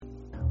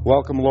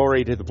welcome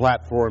Lori to the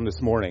platform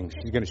this morning.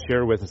 She's going to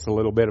share with us a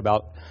little bit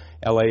about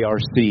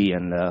LARC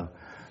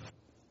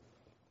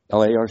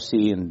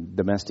and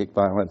Domestic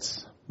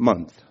Violence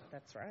Month.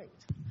 That's right.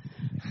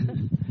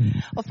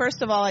 Well,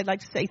 first of all, I'd like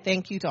to say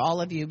thank you to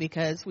all of you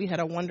because we had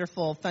a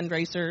wonderful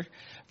fundraiser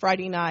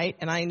Friday night,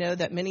 and I know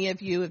that many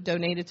of you have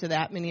donated to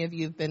that. Many of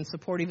you have been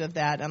supportive of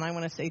that, and I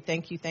want to say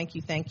thank you, thank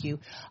you, thank you.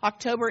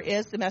 October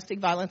is Domestic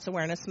Violence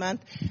Awareness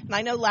Month, and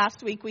I know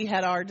last week we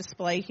had our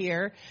display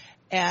here,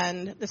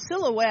 and the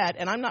silhouette,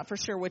 and I'm not for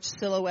sure which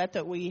silhouette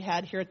that we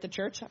had here at the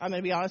church. I'm going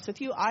to be honest with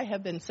you. I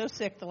have been so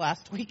sick the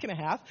last week and a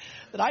half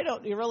that I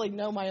don't really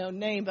know my own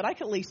name, but I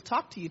can at least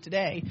talk to you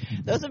today.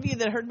 Those of you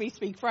that heard me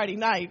speak Friday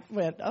night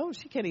went, oh,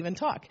 she can't even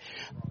talk.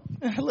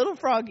 A little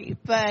froggy.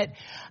 But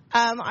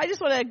I just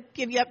want to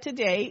give you up to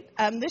date.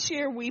 This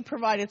year we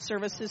provided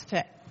services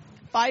to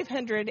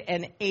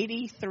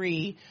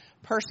 583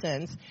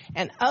 persons,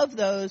 and of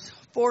those,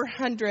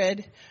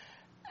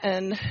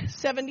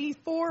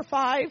 474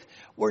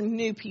 were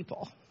new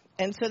people.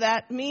 And so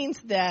that means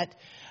that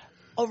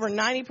over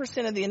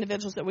 90% of the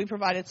individuals that we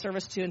provided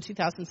service to in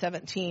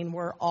 2017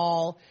 were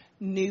all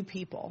new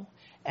people.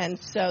 And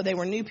so they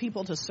were new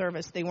people to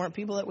service. They weren't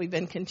people that we've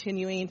been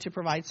continuing to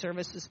provide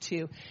services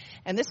to.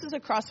 And this is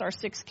across our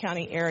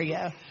 6-county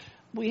area.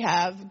 We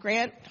have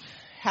Grant,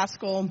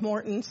 Haskell,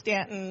 Morton,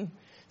 Stanton,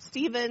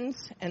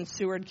 Stevens, and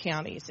Seward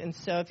counties. And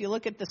so if you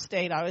look at the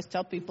state, I always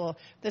tell people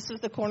this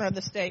is the corner of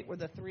the state where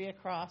the 3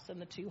 across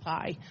and the 2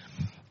 high.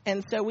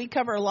 And so we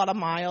cover a lot of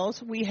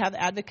miles. We have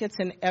advocates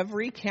in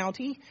every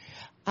county,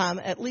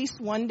 at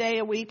least 1 day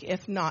a week,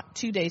 if not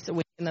 2 days a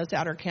week in those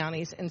outer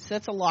counties. And so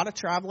it's a lot of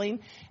traveling,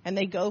 and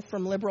they go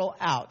from Liberal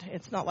out.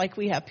 It's not like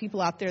we have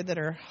people out there that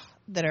are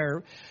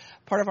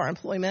part of our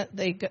employment.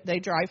 They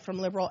drive from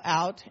Liberal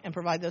out and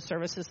provide those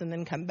services and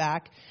then come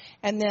back.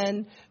 And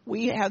then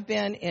we have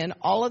been in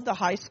all of the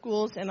high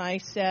schools, and I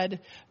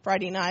said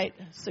Friday night,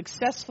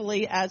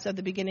 successfully as of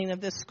the beginning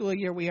of this school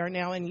year, we are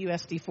now in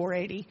USD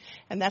 480.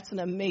 And that's an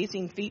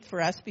amazing feat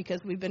for us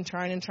because we've been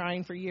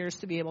trying for years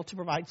to be able to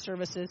provide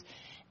services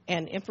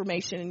and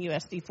information in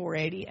USD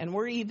 480. And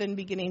we're even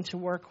beginning to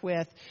work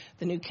with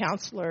the new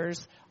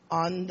counselors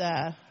on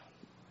the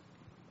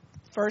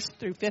 1st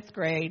through 5th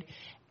grade,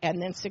 and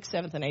then 6th,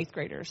 7th, and 8th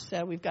graders.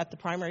 So we've got the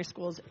primary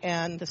schools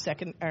and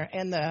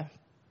the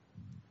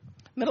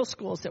middle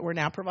schools that we're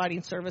now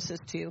providing services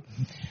to.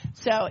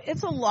 So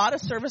it's a lot of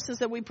services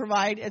that we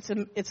provide. It's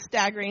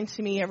staggering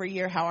to me every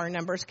year how our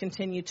numbers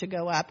continue to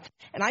go up.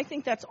 And I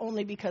think that's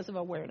only because of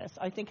awareness.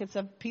 I think it's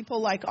of people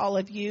like all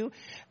of you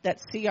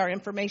that see our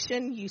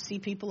information, you see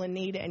people in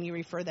need, and you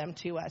refer them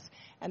to us.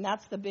 And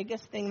that's the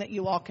biggest thing that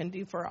you all can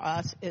do for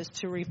us is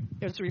to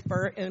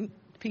refer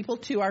people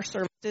to our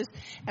services,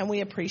 and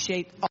we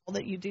appreciate all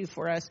that you do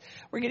for us.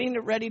 We're getting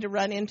ready to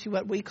run into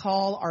what we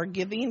call our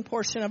giving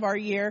portion of our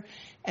year,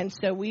 and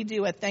so we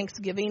do a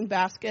Thanksgiving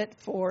basket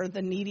for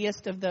the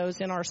neediest of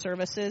those in our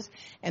services,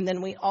 and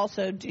then we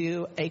also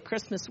do a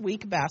Christmas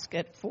week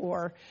basket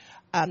for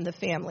the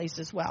families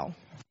as well.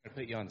 I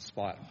put you on the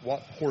spot.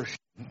 What portion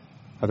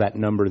of that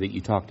number that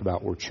you talked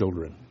about were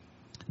children?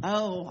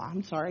 Oh,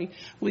 I'm sorry.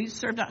 We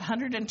served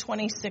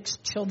 126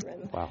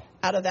 children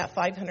out of that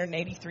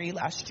 583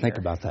 last year. Think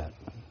about that.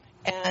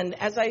 And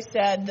as I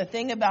said, the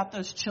thing about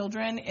those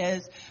children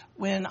is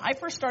when I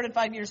first started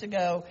 5 years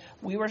ago,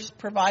 we were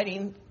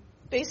providing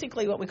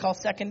basically what we call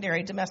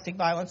secondary domestic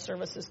violence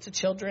services to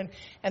children,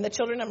 and the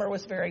children number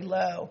was very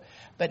low.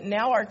 But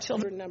now our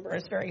children number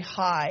is very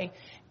high,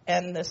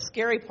 and the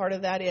scary part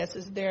of that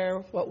is they're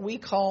what we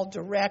call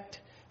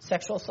direct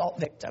sexual assault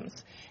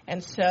victims.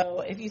 And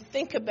so if you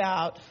think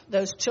about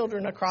those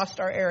children across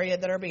our area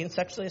that are being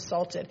sexually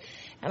assaulted,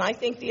 and I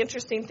think the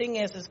interesting thing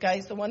is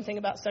guys, the one thing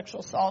about sexual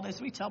assault is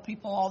we tell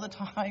people all the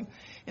time,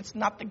 it's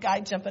not the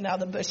guy jumping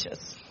out of the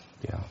bushes.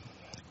 Yeah.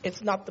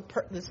 It's not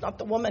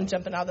the woman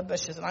jumping out of the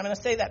bushes. And I'm going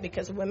to say that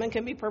because women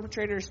can be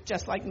perpetrators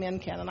just like men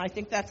can. And I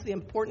think that's the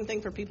important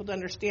thing for people to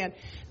understand.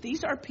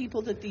 These are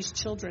people that these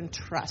children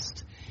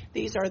trust.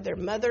 These are their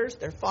mothers,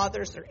 their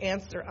fathers, their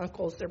aunts, their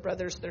uncles, their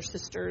brothers, their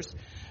sisters,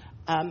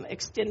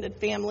 extended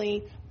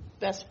family,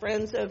 best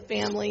friends of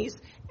families.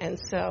 And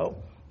so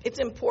it's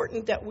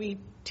important that we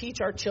teach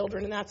our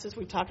children, and that's as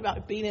we talked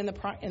about being in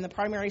the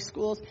primary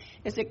schools,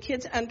 is that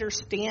kids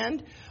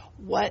understand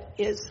what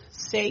is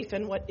safe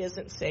and what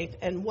isn't safe,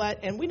 and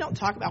we don't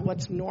talk about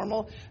what's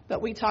normal, but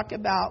we talk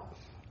about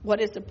what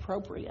is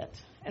appropriate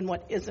and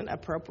what isn't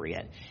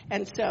appropriate.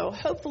 And so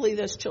hopefully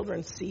those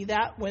children see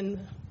that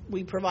when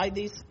we provide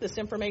this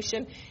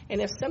information, and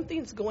if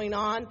something's going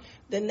on,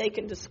 then they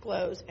can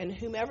disclose, and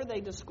whomever they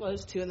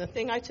disclose to. And the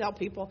thing I tell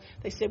people,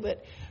 they say,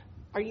 but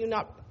are you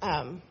not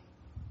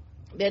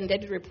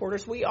mandated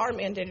reporters? We are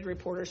mandated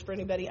reporters for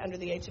anybody under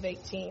the age of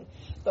 18.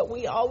 But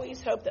we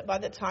always hope that by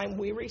the time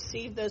we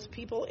receive those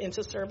people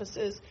into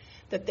services,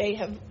 that they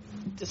have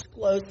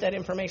disclosed that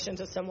information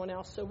to someone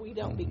else, so we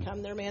don't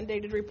become their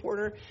mandated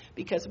reporter,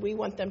 because we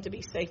want them to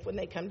be safe when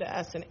they come to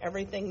us, and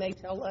everything they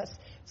tell us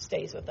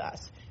stays with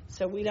us.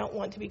 So we don't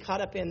want to be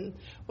caught up in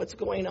what's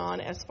going on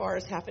as far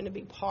as having to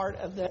be part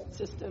of that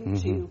system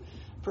to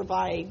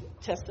provide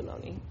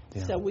testimony.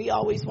 Yeah. So we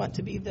always want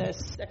to be the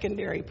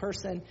secondary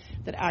person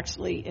that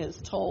actually is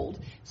told.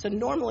 So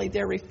normally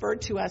they're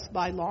referred to us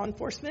by law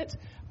enforcement,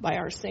 by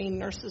our SANE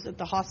nurses at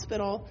the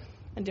hospital,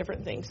 and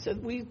different things. So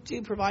we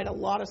do provide a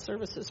lot of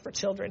services for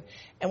children.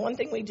 And one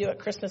thing we do at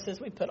Christmas is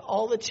we put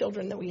all the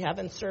children that we have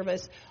in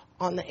service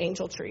on the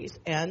angel trees.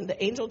 And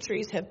the angel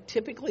trees have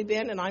typically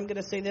been, and I'm going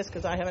to say this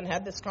because I haven't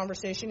had this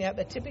conversation yet,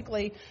 but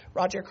typically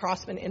Roger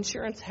Crossman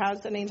Insurance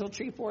has an angel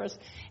tree for us,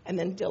 and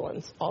then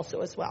Dillon's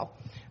also as well.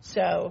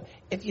 So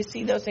if you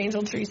see those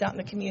angel trees out in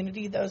the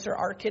community, those are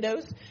our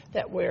kiddos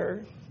that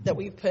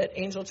we put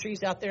angel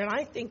trees out there. And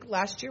I think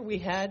last year we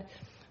had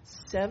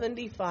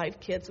 75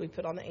 kids we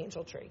put on the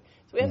angel tree.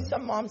 So we have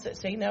some moms that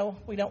say, no,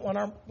 we don't want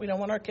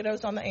our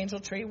kiddos on the angel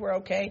tree. We're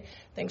okay.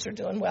 Things are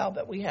doing well.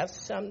 But we have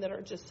some that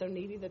are just so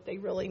needy that they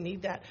really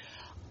need that.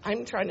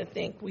 I'm trying to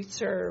think. We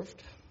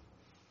served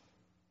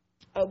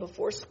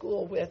before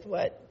school with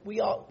what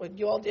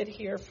you all did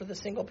here for the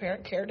single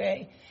parent care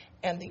day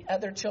and the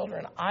other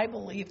children. I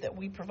believe that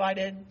we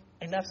provided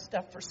enough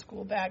stuff for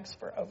school bags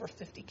for over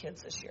 50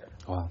 kids this year.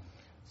 Wow.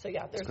 So,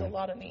 yeah, there's a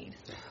lot of need.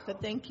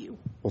 But thank you.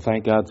 Well,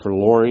 thank God for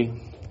Lori,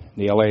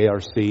 the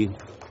LARC.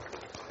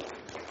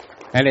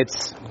 And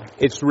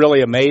it's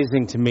really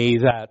amazing to me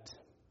that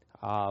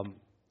on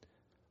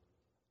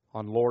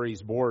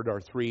Lori's board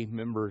are 3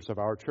 members of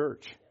our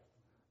church,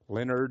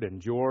 Leonard and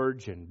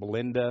George and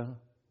Belinda.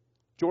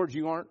 George,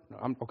 you aren't?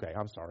 I'm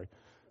sorry.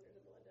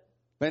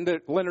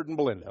 Leonard and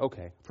Belinda.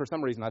 Okay. For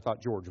some reason, I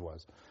thought George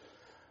was.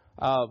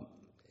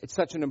 It's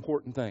such an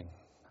important thing.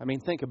 I mean,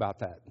 think about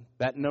that.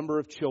 That number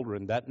of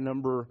children, that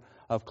number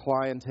of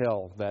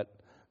clientele that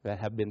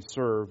have been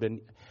served.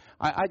 And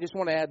I just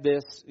want to add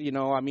this,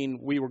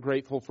 we were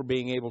grateful for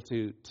being able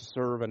to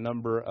serve a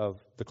number of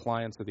the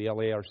clients of the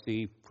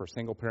LARC for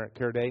Single Parent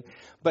Care Day.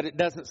 But it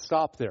doesn't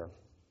stop there.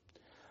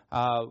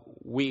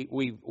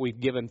 We've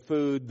given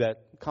food that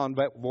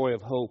Convoy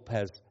of Hope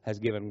has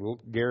given.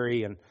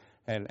 Gary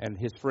and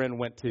his friend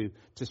went to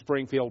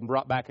Springfield and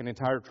brought back an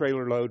entire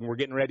trailer load, and we're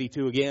getting ready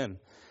to again.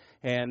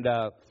 And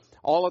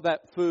all of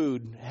that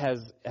food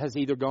has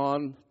either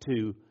gone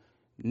to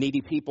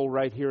needy people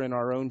right here in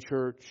our own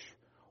church,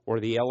 or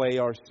the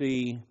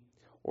LARC,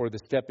 or the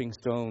Stepping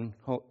Stone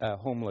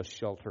homeless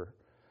shelter.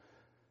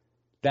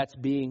 That's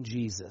being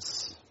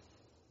Jesus.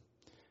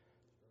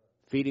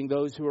 Feeding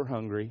those who are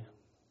hungry,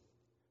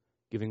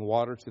 giving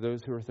water to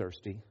those who are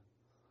thirsty,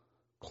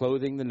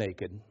 clothing the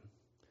naked.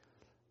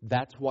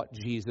 That's what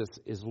Jesus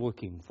is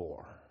looking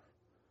for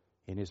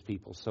in His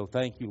people. So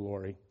thank you,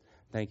 Lori.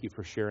 Thank you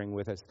for sharing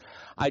with us.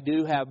 I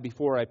do have,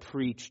 before I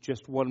preach,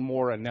 just one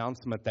more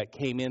announcement that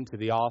came into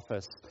the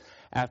office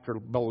after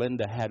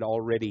Belinda had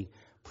already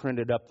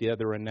printed up the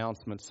other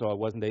announcements, so I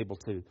wasn't able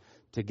to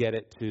get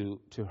it to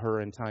her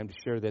in time to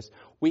share this.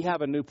 We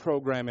have a new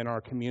program in our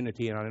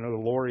community, and I know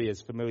Lori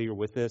is familiar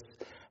with this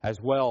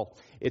as well.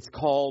 It's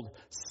called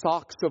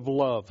Socks of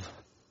Love.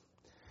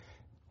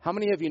 How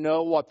many of you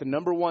know what the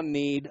number one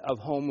need of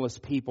homeless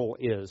people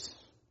is?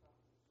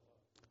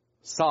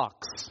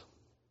 Socks.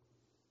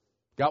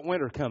 Got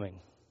winter coming.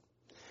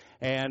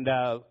 And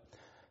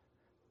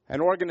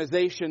an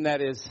organization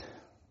that is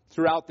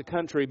throughout the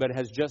country, but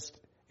has just,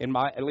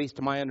 at least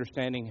to my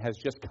understanding, has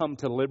just come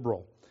to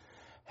Liberal,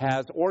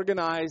 has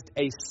organized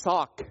a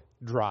sock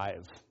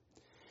drive.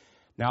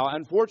 Now,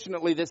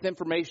 unfortunately, this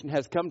information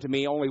has come to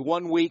me only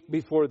 1 week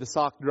before the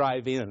sock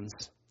drive ends.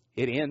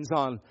 It ends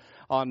on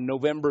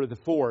November the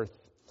 4th.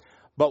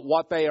 But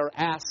what they are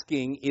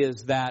asking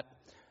is that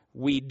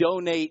we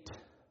donate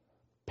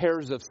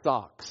pairs of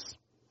socks.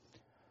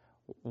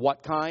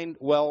 What kind?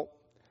 Well,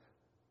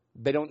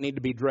 they don't need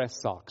to be dress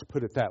socks,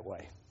 put it that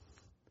way.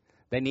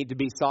 They need to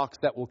be socks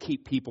that will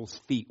keep people's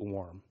feet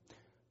warm.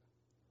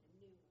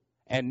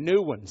 And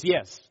new ones,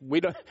 yes. We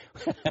don't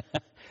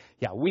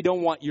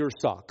want your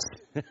socks.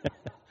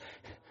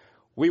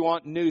 We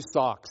want new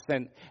socks.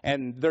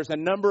 And there's a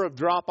number of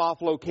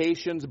drop-off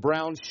locations: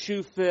 Brown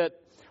Shoe Fit,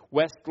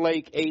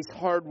 Westlake, Ace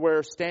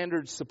Hardware,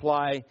 Standard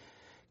Supply,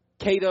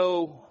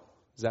 Cato.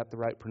 Is that the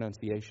right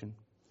pronunciation?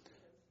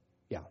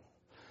 Yeah.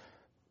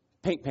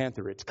 Pink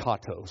Panther, it's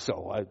Cato.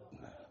 So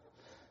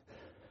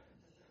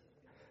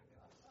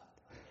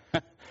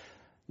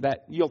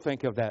that you'll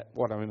think of that.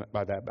 What I meant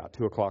by that about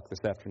 2:00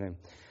 this afternoon.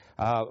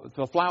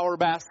 The Flower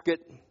Basket,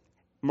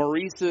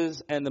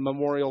 Maurice's, and the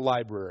Memorial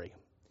Library.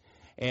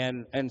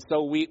 And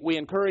so we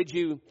encourage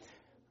you,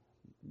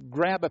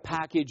 grab a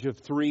package of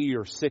 3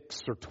 or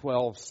 6 or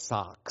 12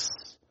 socks.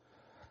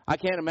 I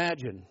can't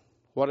imagine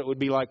what it would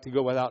be like to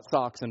go without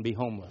socks and be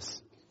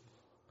homeless.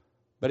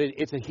 But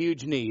it's a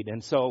huge need,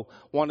 and so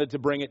wanted to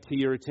bring it to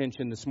your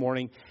attention this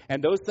morning.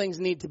 And those things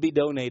need to be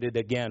donated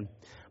again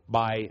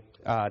by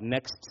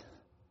next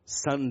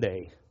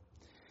Sunday.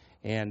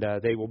 And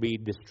they will be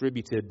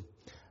distributed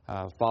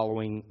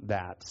following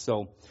that.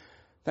 So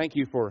thank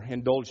you for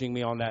indulging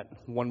me on that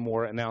one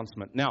more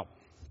announcement. Now,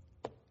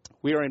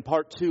 we are in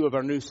part 2 of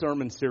our new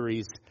sermon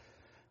series,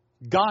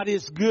 God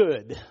is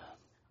Good.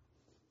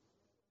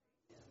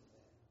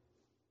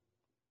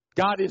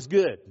 God is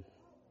good.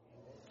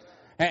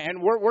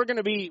 And we're going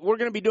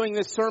to be doing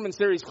this sermon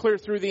series clear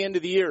through the end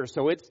of the year.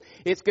 So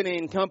it's going to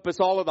encompass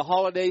all of the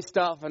holiday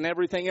stuff and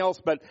everything else.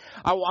 But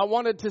I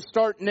wanted to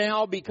start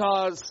now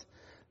because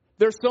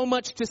there's so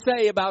much to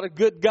say about a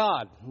good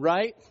God,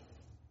 right?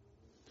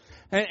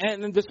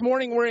 And this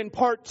morning we're in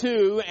part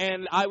 2,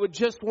 and I would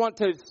just want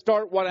to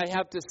start what I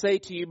have to say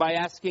to you by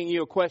asking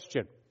you a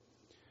question.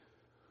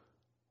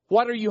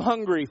 What are you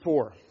hungry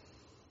for?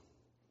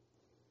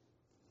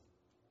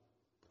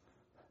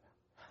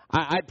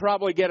 I'd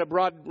probably get a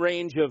broad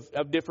range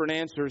of different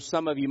answers.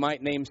 Some of you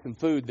might name some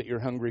food that you're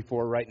hungry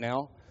for right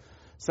now.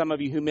 Some of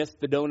you who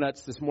missed the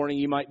donuts this morning,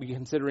 you might be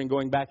considering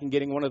going back and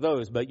getting one of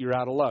those, but you're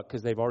out of luck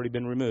because they've already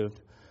been removed.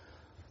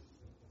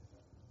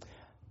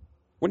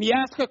 When you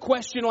ask a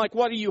question like,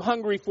 what are you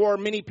hungry for,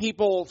 many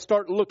people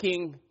start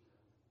looking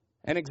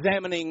and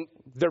examining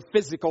their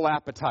physical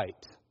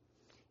appetite.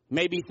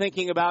 Maybe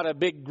thinking about a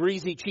big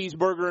greasy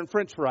cheeseburger and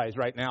french fries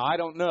right now. I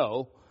don't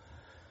know.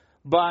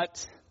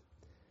 But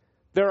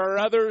there are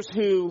others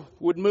who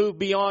would move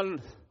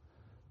beyond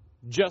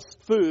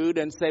just food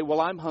and say, well,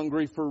 I'm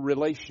hungry for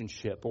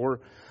relationship, or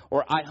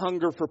I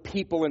hunger for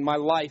people in my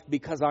life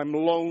because I'm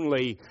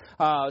lonely.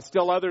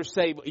 Still others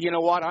say, you know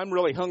what, I'm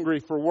really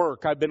hungry for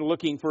work. I've been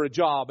looking for a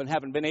job and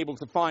haven't been able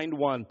to find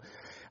one.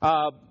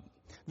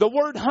 The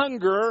word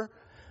hunger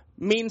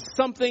means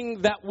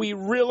something that we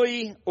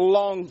really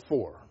long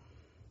for.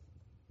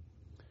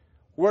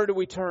 Where do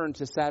we turn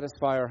to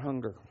satisfy our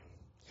hunger?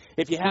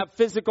 If you have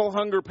physical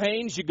hunger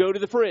pains, you go to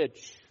the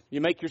fridge.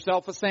 You make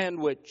yourself a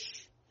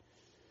sandwich.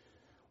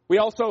 We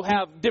also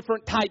have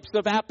different types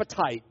of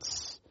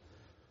appetites.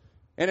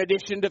 In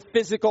addition to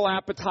physical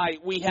appetite,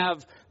 we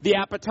have the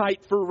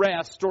appetite for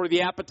rest, or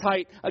the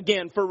appetite,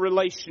 again, for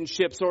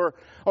relationships,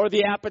 or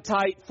the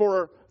appetite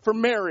for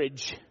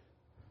marriage.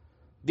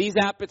 These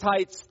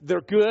appetites,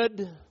 they're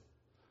good.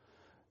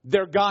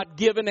 They're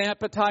God-given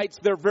appetites.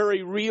 They're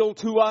very real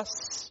to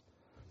us.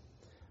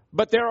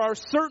 But there are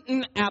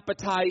certain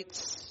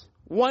appetites,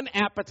 one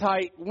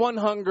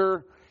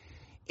hunger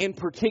in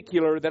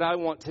particular that I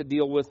want to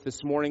deal with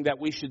this morning that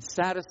we should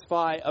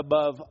satisfy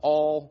above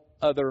all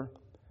other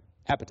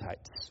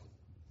appetites.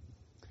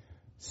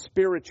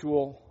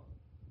 Spiritual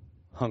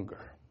hunger.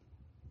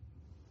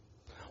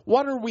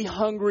 What are we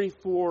hungry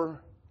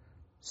for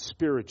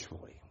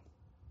spiritually?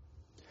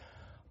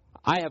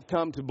 I have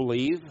come to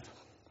believe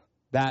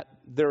that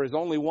there is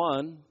only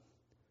one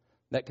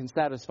that can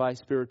satisfy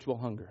spiritual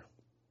hunger.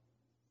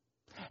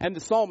 And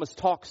the psalmist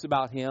talks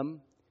about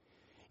him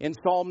in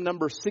Psalm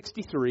number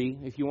 63.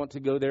 If you want to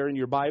go there in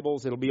your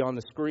Bibles, it'll be on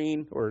the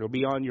screen, or it'll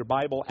be on your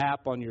Bible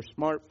app on your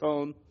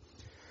smartphone.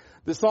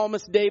 The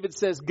psalmist David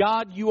says,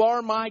 God, you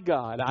are my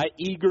God. I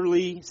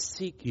eagerly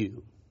seek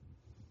you.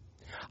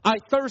 I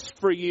thirst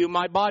for you.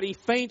 My body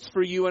faints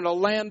for you in a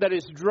land that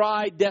is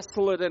dry,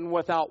 desolate, and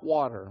without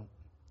water.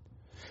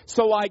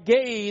 So I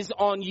gaze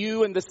on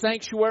you in the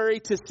sanctuary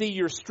to see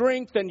your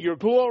strength and your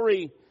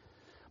glory.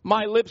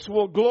 My lips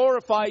will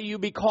glorify you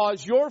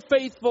because your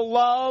faithful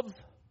love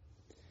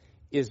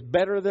is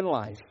better than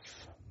life.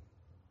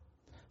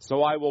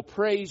 So I will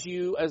praise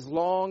you as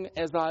long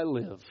as I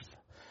live.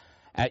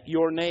 At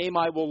your name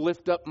I will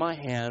lift up my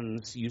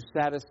hands. You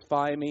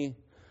satisfy me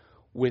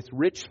with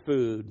rich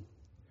food.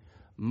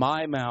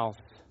 My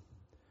mouth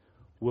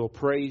will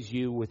praise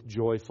you with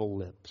joyful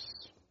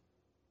lips.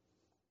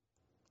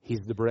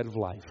 He's the bread of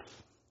life.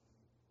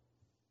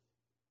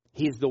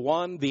 He's the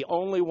one, the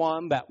only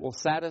one that will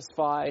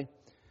satisfy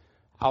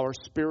our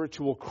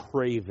spiritual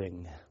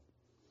craving.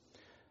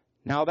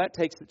 Now that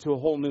takes it to a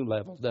whole new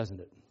level,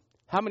 doesn't it?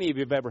 How many of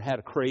you have ever had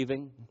a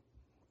craving?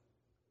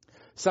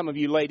 Some of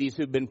you ladies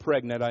who've been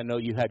pregnant, I know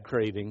you had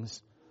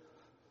cravings.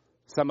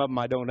 Some of them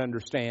I don't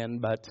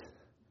understand, but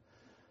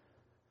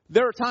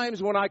there are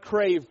times when I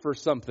crave for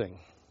something.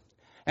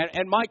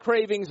 And my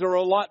cravings are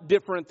a lot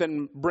different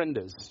than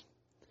Brenda's.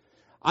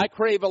 I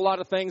crave a lot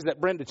of things that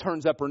Brenda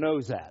turns up her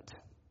nose at.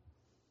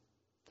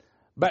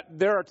 But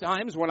there are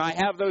times when I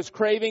have those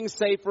cravings,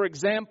 say, for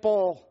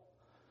example,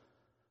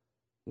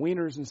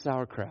 wieners and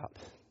sauerkraut.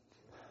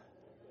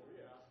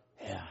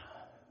 Yeah.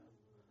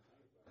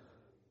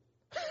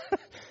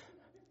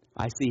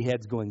 I see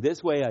heads going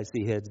this way. I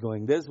see heads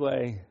going this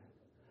way.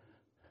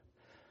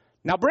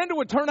 Now, Brenda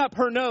would turn up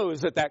her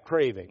nose at that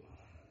craving.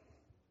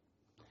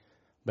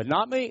 But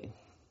not me.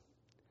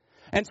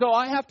 And so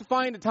I have to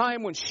find a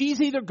time when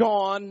she's either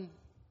gone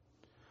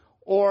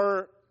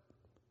or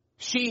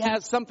she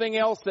has something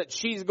else that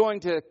she's going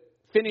to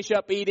finish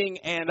up eating,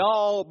 and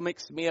I'll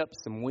mix me up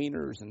some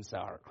wieners and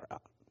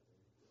sauerkraut.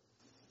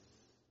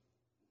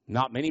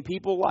 Not many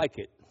people like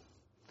it.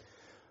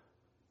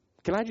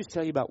 Can I just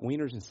tell you about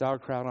wieners and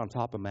sauerkraut on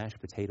top of mashed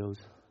potatoes?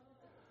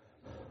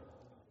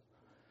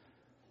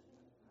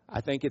 I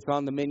think it's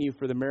on the menu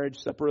for the marriage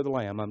supper of the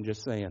Lamb. I'm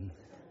just saying.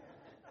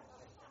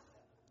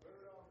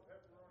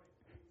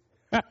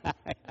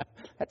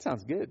 That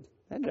sounds good.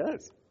 That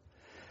does.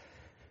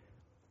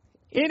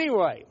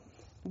 Anyway,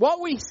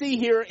 what we see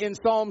here in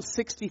Psalm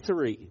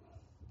 63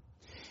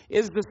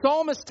 is the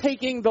psalmist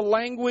taking the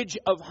language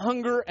of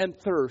hunger and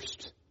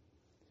thirst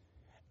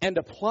and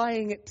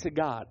applying it to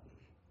God.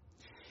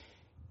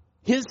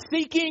 His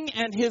seeking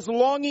and his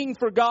longing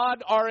for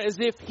God are as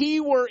if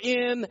he were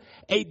in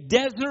a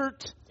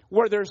desert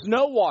where there's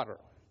no water.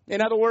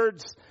 In other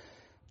words,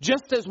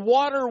 just as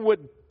water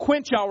would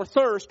quench our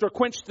thirst or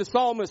quench the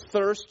psalmist's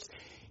thirst,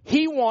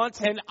 he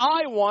wants, and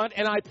I want,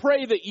 and I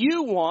pray that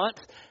you want,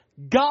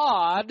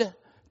 God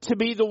to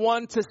be the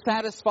one to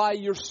satisfy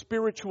your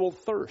spiritual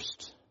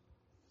thirst.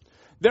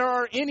 There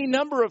are any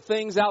number of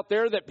things out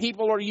there that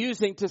people are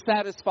using to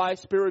satisfy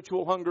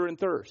spiritual hunger and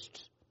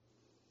thirst.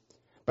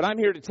 But I'm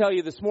here to tell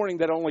you this morning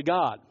that only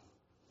God,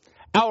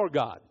 our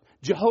God,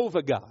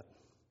 Jehovah God,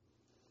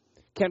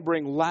 can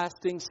bring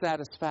lasting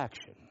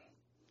satisfaction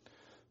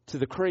to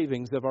the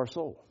cravings of our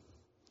soul.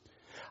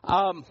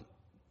 I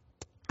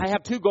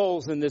have two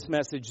goals in this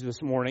message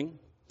this morning.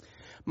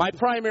 My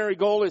primary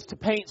goal is to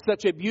paint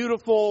such a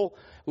beautiful,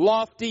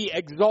 lofty,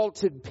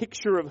 exalted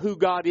picture of who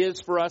God is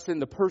for us in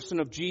the person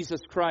of Jesus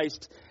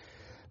Christ,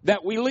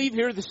 that we leave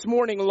here this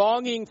morning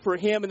longing for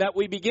him, and that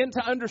we begin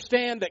to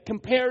understand that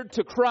compared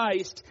to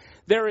Christ,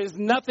 there is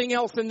nothing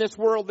else in this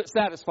world that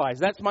satisfies.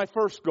 That's my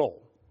first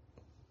goal.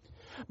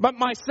 But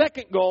my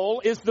second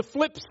goal is the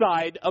flip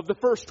side of the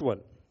first one.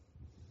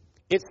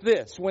 It's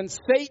this: when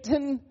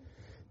Satan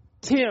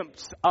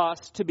tempts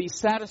us to be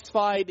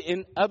satisfied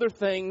in other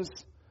things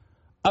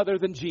other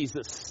than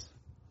Jesus,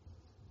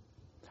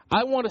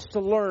 I want us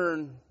to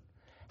learn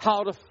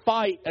how to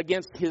fight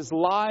against his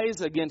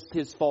lies, against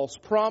his false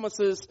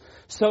promises,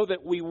 so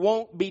that we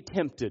won't be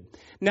tempted.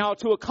 Now,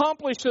 to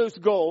accomplish those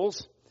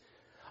goals,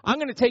 I'm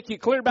going to take you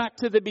clear back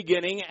to the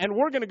beginning, and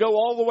we're going to go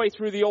all the way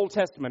through the Old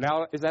Testament.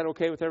 Now, is that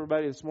okay with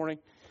everybody this morning?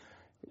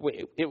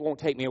 It won't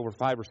take me over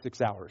 5 or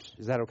 6 hours.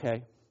 Is that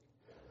okay?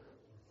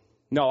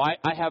 No,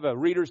 I have a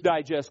Reader's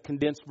Digest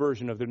condensed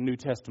version of the New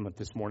Testament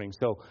this morning.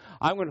 So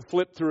I'm going to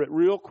flip through it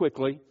real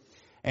quickly,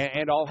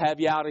 and I'll have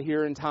you out of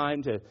here in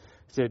time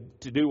to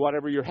do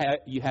whatever you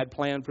had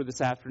planned for this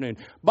afternoon.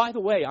 By the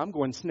way, I'm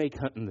going snake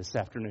hunting this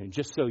afternoon,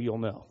 just so you'll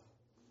know.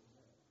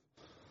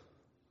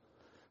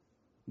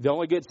 The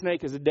only good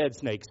snake is a dead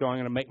snake, so I'm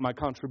going to make my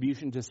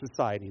contribution to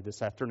society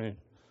this afternoon.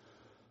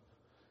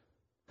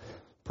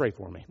 Pray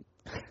for me.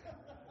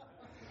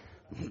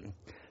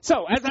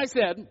 So, as I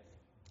said,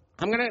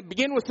 I'm going to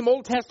begin with some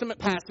Old Testament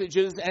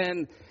passages,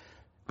 and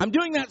I'm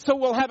doing that so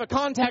we'll have a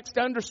context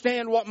to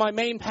understand what my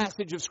main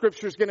passage of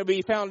Scripture is going to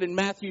be, found in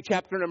Matthew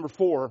chapter number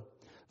 4,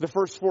 the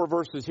first 4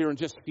 verses here in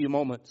just a few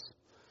moments.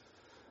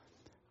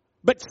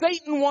 But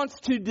Satan wants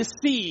to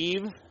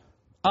deceive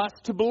us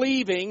to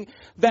believing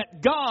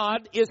that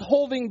God is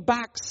holding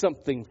back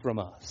something from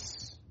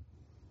us.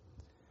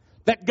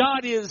 That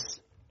God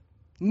is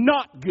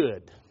not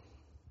good.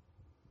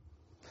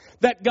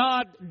 That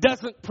God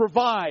doesn't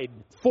provide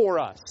for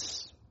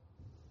us.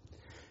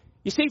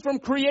 You see, from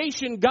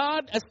creation,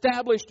 God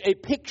established a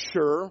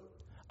picture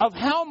of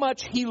how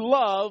much he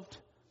loved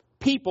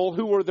people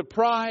who were the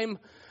prime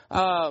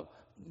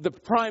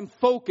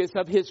focus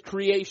of his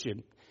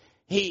creation.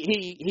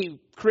 He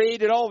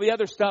created all the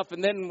other stuff,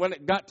 and then when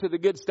it got to the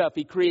good stuff,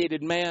 he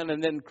created man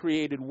and then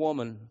created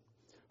woman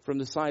from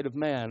the side of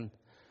man.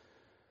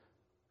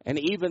 And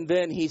even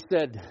then he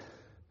said,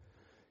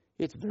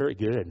 it's very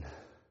good.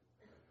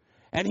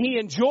 And he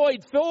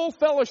enjoyed full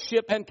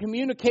fellowship and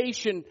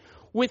communication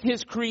with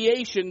his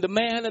creation, the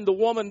man and the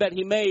woman that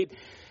he made.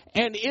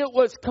 And it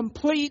was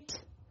complete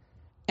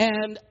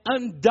and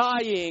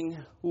undying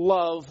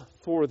love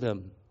for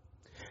them.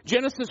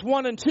 Genesis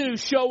 1 and 2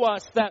 show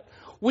us that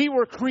we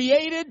were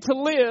created to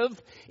live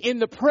in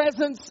the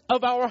presence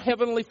of our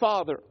Heavenly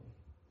Father,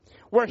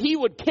 where he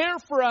would care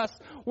for us,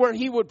 where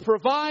he would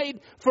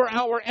provide for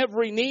our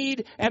every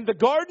need. And the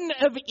Garden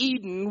of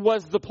Eden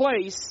was the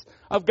place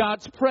of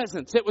God's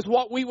presence. It was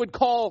what we would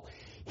call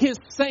his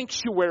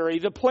sanctuary,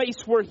 the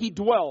place where he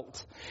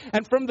dwelt.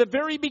 And from the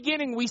very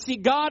beginning, we see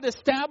God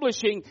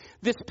establishing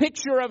this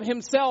picture of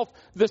himself,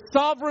 the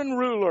sovereign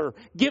ruler,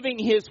 giving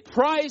his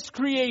prized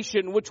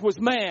creation, which was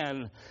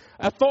man,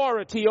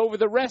 authority over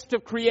the rest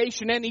of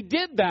creation. And he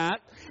did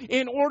that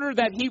in order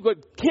that he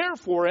would care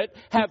for it,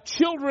 have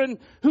children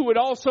who would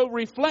also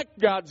reflect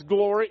God's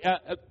glory,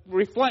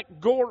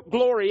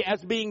 glory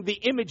as being the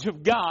image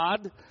of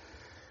God.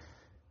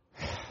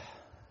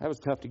 That was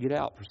tough to get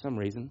out for some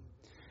reason.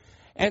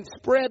 And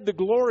spread the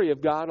glory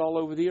of God all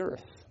over the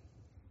earth.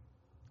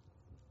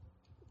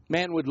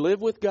 Man would live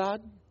with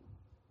God.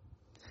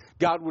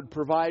 God would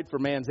provide for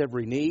man's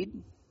every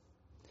need.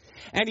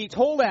 And he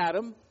told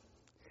Adam,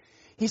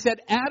 he said,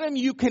 Adam,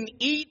 you can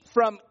eat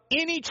from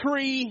any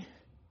tree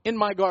in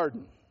my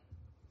garden.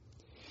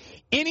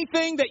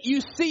 Anything that you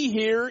see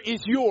here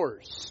is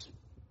yours.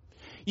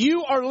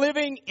 You are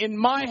living in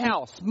my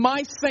house,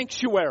 my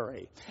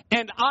sanctuary,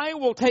 and I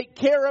will take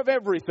care of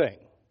everything.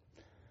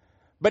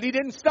 But he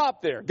didn't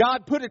stop there.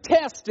 God put a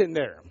test in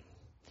there.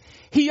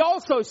 He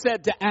also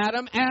said to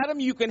Adam, Adam,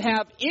 you can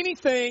have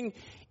anything,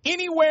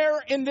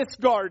 anywhere in this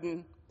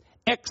garden,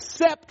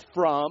 except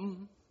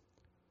from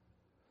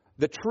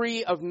the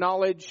tree of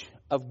knowledge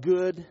of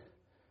good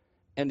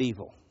and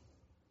evil.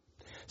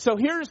 So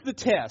here's the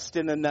test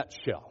in a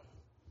nutshell.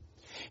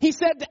 He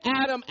said to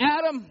Adam,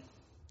 Adam,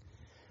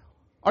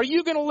 are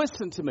you going to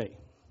listen to me?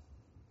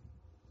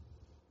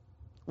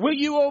 Will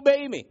you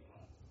obey me?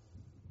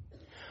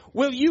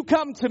 Will you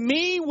come to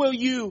me? Will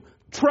you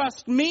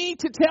trust me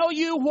to tell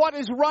you what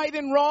is right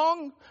and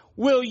wrong?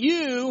 Will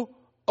you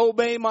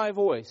obey my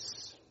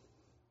voice?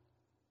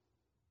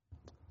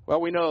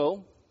 Well, we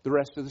know the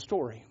rest of the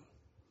story.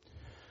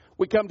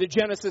 We come to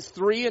Genesis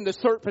 3, and the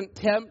serpent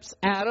tempts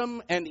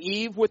Adam and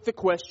Eve with the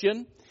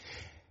question.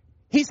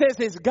 He says,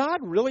 is God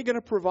really going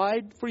to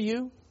provide for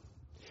you?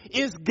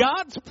 Is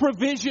God's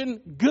provision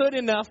good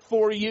enough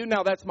for you?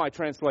 Now, that's my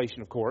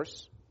translation, of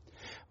course.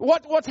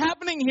 What's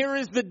happening here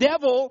is the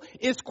devil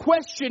is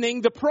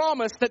questioning the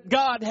promise that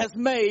God has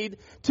made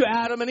to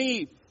Adam and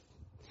Eve.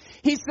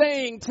 He's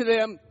saying to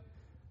them,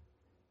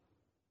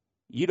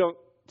 you don't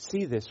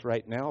see this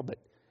right now, but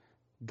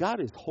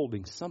God is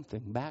holding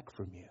something back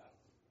from you.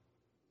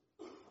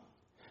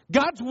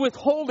 God's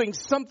withholding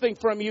something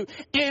from you.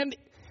 And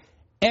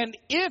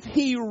if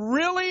He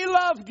really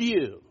loved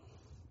you,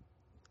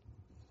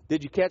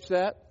 did you catch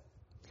that?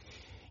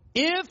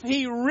 If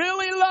He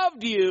really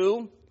loved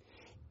you,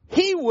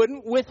 He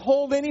wouldn't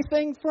withhold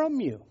anything from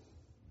you.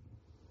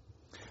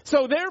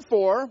 So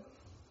therefore,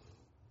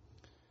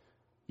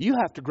 you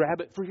have to grab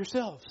it for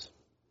yourselves.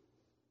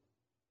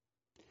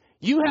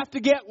 You have to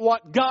get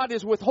what God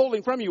is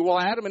withholding from you. Well,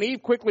 Adam and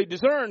Eve quickly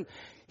discerned.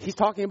 He's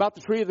talking about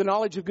the tree of the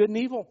knowledge of good and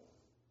evil.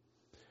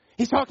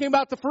 He's talking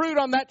about the fruit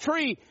on that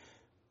tree.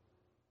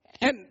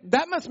 And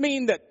that must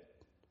mean that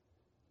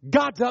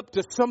God's up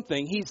to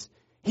something.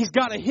 He's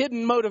got a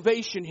hidden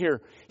motivation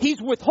here.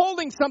 He's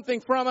withholding something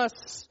from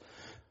us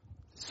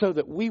so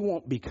that we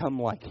won't become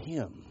like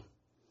Him.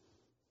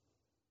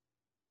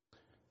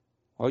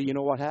 Well, you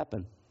know what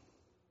happened?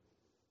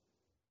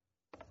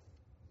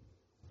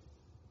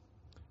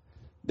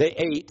 They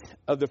ate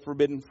of the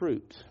forbidden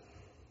fruit.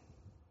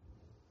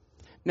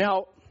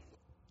 Now,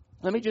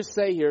 let me just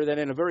say here that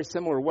in a very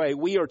similar way,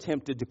 we are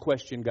tempted to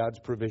question God's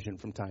provision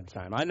from time to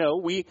time. I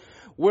know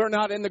we're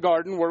not in the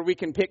garden where we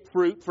can pick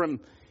fruit from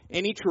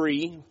any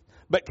tree,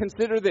 but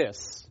consider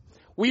this.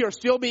 We are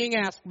still being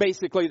asked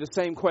basically the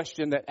same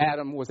question that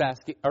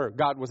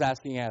God was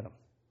asking Adam.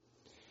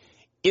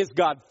 Is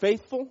God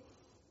faithful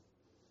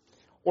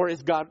or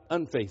is God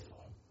unfaithful?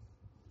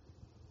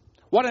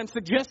 What I'm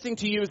suggesting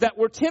to you is that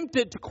we're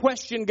tempted to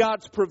question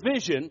God's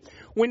provision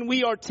when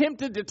we are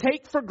tempted to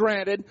take for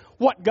granted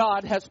what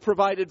God has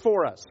provided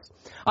for us.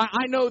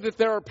 I know that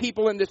there are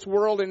people in this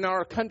world, in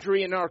our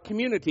country, in our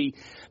community,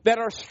 that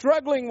are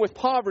struggling with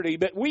poverty.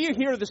 But we are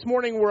here this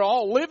morning, we're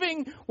all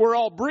living, we're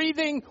all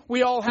breathing,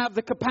 we all have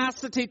the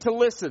capacity to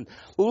listen.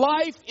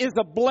 Life is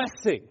a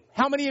blessing.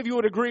 How many of you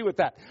would agree with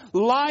that?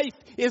 Life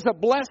is a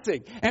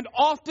blessing. And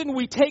often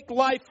we take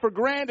life for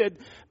granted,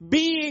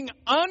 being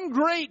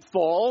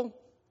ungrateful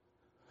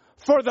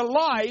for the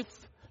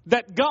life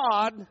that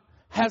God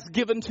has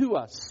given to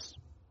us.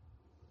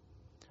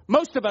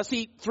 Most of us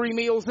eat 3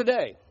 meals a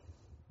day.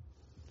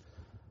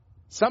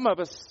 Some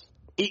of us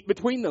eat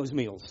between those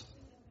meals.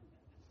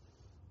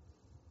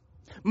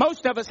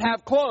 Most of us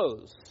have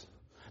clothes,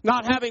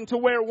 not having to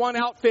wear one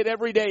outfit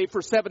every day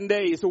for 7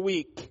 days a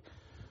week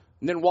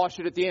and then wash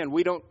it at the end.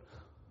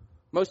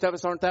 Most of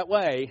us aren't that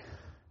way.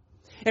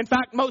 In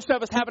fact, most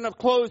of us have enough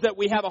clothes that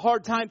we have a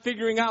hard time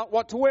figuring out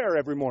what to wear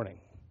every morning.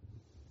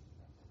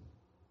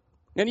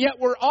 And yet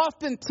we're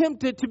often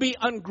tempted to be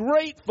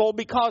ungrateful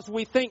because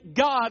we think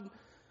God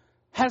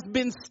has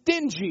been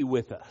stingy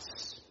with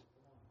us.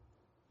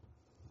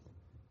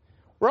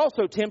 We're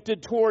also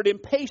tempted toward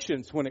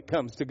impatience when it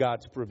comes to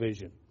God's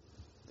provision.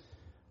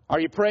 Are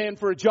you praying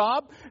for a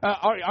job?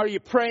 Are you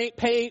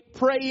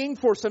praying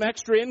for some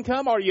extra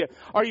income? Are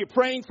you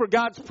praying for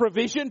God's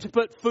provision to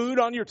put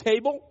food on your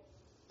table?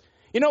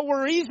 You know,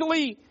 we're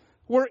easily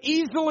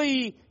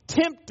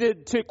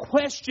tempted to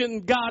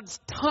question God's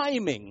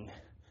timing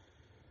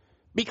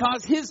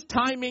because His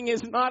timing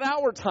is not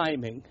our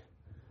timing.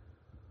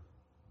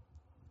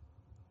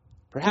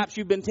 Perhaps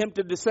you've been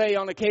tempted to say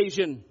on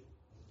occasion,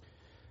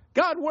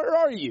 God, where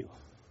are you?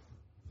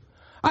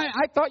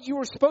 I thought you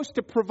were supposed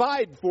to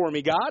provide for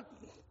me, God.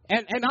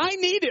 And I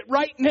need it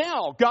right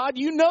now. God,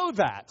 you know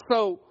that.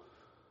 So,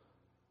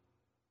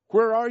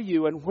 where are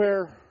you and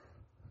where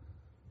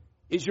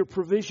is your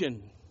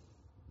provision?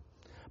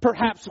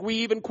 Perhaps we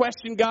even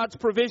question God's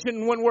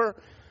provision when we're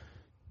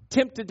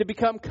tempted to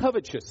become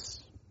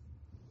covetous.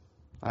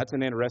 That's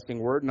an interesting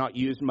word, not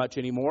used much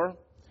anymore.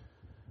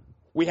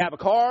 We have a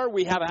car,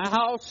 we have a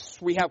house,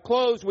 we have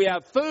clothes, we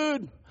have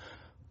food.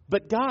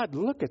 But God,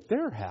 look at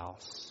their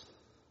house.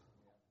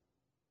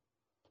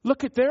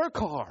 Look at their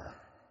car.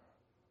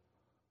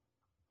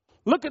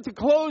 Look at the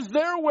clothes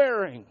they're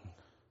wearing.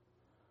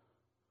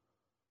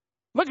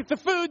 Look at the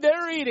food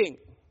they're eating.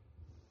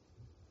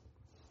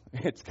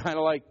 It's kind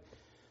of like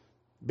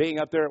being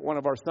up there at one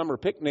of our summer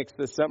picnics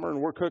this summer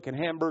and we're cooking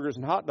hamburgers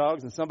and hot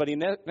dogs and somebody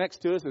next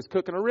to us is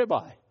cooking a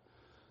ribeye.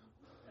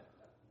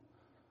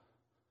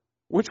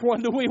 Which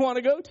one do we want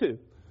to go to?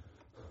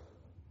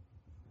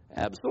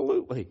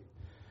 Absolutely.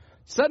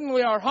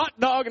 Suddenly our hot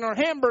dog and our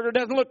hamburger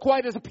doesn't look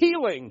quite as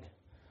appealing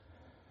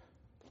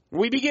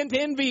We begin to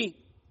envy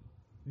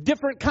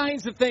different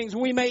kinds of things.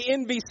 We may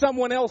envy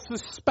someone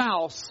else's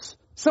spouse,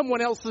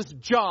 someone else's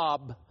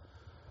job,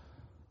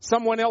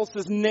 someone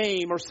else's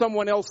name, or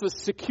someone else's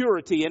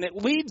security. And it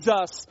leads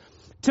us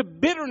to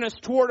bitterness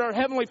toward our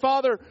Heavenly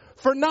Father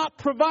for not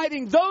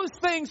providing those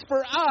things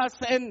for us.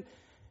 And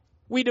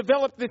we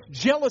develop this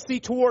jealousy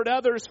toward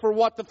others for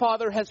what the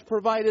Father has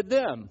provided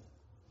them.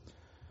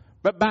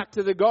 But back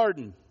to the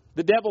garden,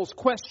 the devil's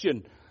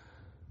question.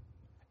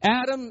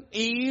 Adam,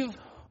 Eve,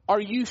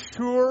 are you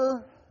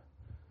sure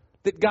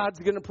that God's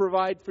going to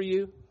provide for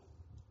you?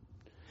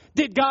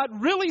 Did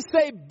God really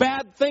say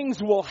bad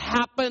things will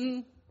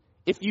happen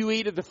if you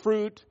eat of the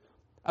fruit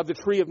of the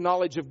tree of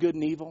knowledge of good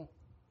and evil?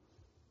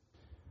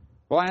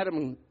 Well,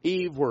 Adam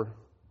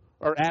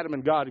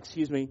and God,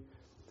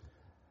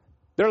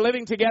 they're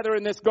living together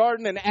in this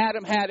garden, and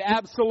Adam had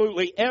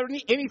absolutely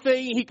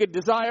anything he could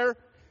desire,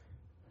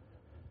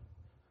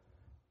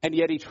 and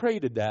yet he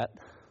traded that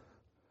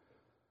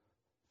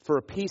for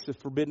a piece of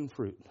forbidden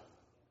fruit.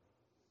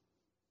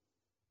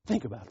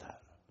 Think about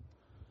that.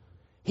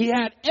 He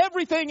had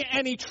everything,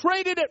 and he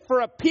traded it for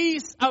a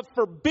piece of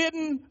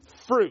forbidden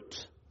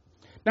fruit.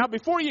 Now,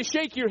 before you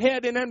shake your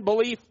head in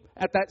unbelief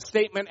at that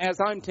statement, as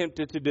I'm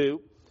tempted to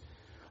do,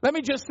 let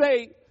me just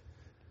say,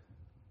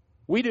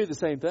 we do the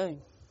same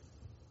thing.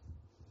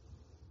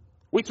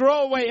 We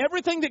throw away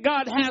everything that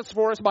God has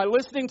for us by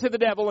listening to the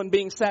devil and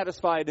being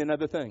satisfied in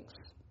other things.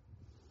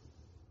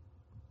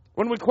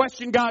 When we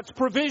question God's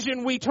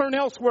provision, we turn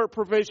elsewhere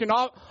provision.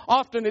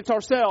 Often it's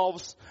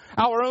ourselves.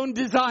 Our own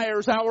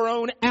desires, our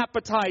own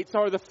appetites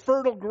are the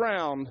fertile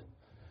ground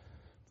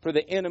for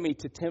the enemy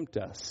to tempt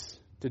us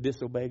to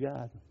disobey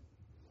God.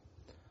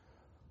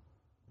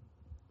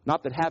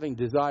 Not that having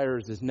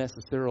desires is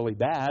necessarily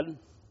bad,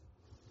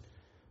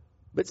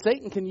 but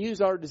Satan can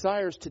use our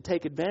desires to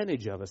take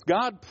advantage of us.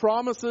 God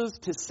promises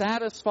to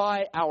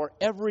satisfy our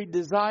every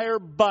desire,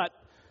 but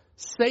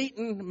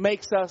Satan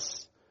makes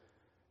us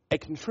a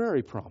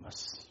contrary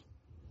promise,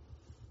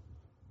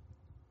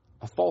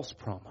 a false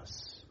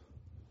promise.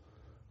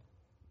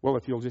 Well,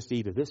 if you'll just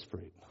eat of this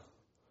fruit,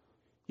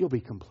 you'll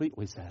be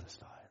completely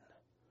satisfied.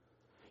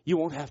 You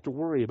won't have to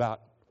worry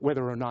about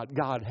whether or not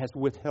God has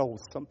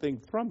withheld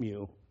something from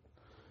you.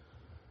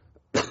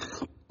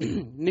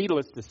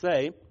 Needless to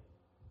say,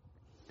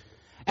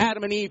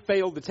 Adam and Eve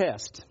failed the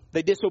test.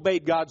 They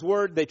disobeyed God's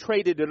word. They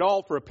traded it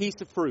all for a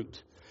piece of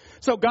fruit.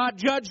 So God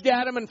judged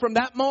Adam, and from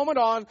that moment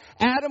on,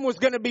 Adam was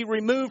going to be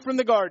removed from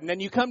the garden.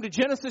 And you come to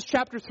Genesis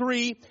chapter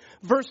 3,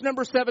 verse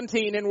number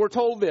 17, and we're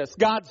told this.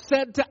 God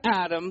said to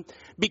Adam,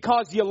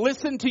 because you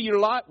listened to your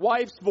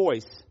wife's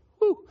voice.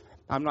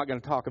 I'm not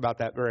going to talk about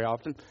that very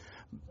often.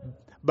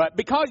 But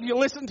because you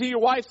listened to your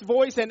wife's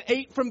voice and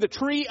ate from the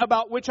tree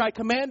about which I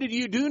commanded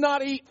you, do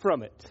not eat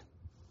from it.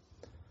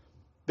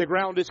 The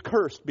ground is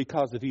cursed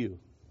because of you.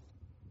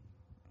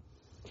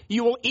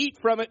 You will eat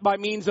from it by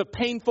means of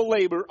painful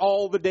labor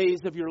all the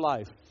days of your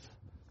life.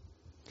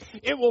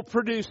 It will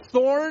produce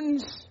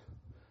thorns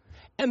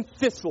and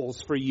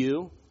thistles for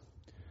you,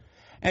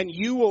 and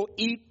you will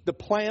eat the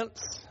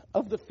plants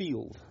of the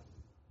field.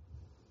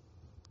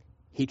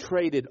 He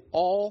traded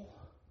all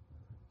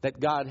that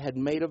God had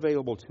made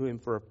available to him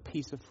for a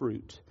piece of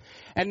fruit.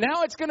 And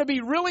now it's going to be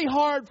really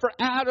hard for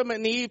Adam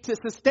and Eve to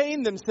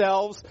sustain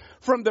themselves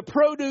from the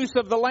produce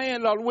of the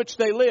land on which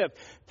they live.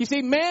 You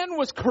see, man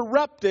was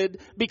corrupted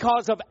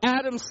because of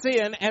Adam's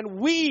sin, and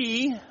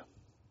we,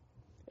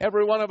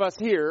 every one of us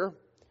here,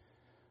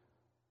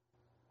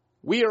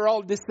 we are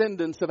all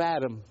descendants of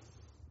Adam.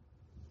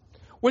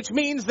 Which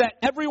means that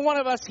every one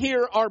of us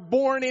here are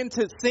born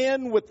into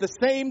sin with the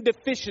same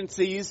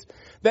deficiencies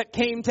that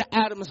came to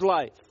Adam's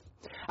life.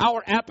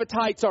 Our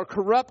appetites are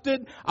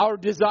corrupted. Our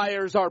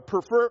desires are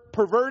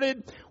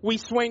perverted. We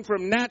swing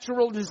from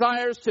natural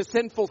desires to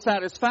sinful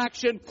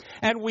satisfaction.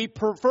 And we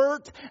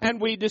pervert and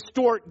we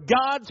distort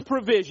God's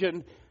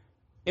provision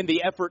in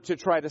the effort to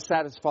try to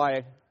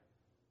satisfy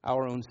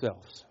our own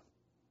selves,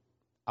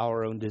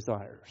 our own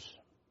desires.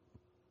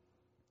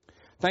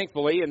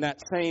 Thankfully, in that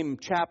same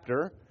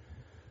chapter,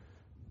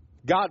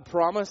 God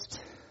promised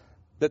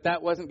that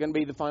that wasn't going to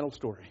be the final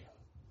story.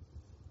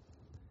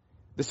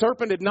 The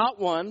serpent had not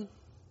won,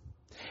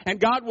 and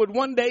God would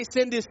one day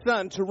send his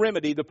son to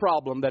remedy the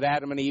problem that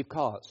Adam and Eve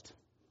caused.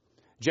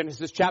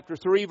 Genesis chapter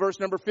 3, verse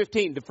number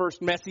 15, the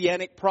first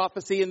messianic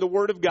prophecy in the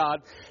Word of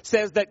God,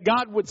 says that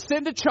God would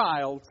send a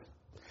child,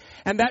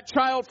 and that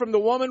child from the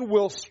woman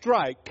will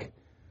strike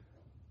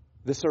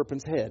the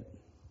serpent's head.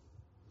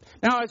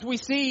 Now, as we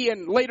see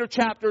in later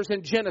chapters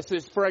in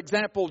Genesis, for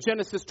example,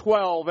 Genesis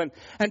 12 and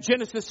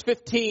Genesis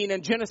 15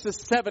 and Genesis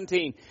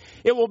 17,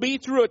 it will be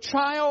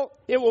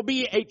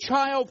a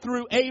child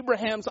through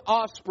Abraham's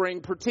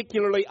offspring,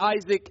 particularly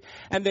Isaac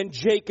and then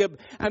Jacob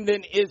and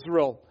then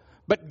Israel.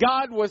 But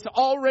God was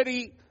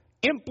already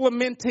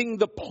implementing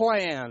the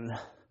plan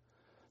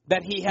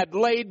that he had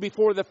laid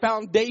before the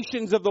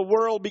foundations of the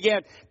world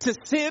began to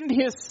send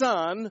his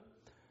son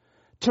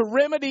to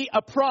remedy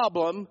a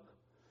problem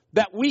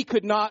that we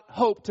could not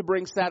hope to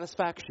bring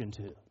satisfaction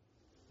to.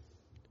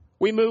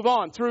 We move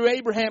on. Through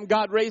Abraham,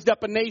 God raised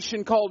up a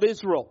nation called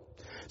Israel,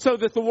 so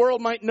that the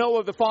world might know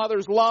of the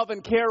Father's love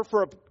and care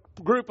for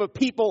a group of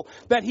people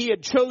that He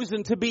had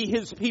chosen to be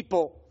His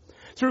people.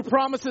 Through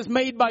promises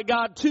made by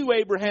God to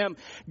Abraham,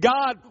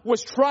 God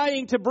was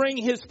trying to bring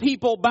His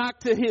people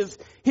back to His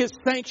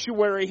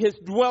sanctuary, His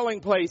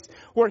dwelling place,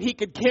 where He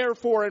could care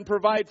for and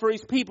provide for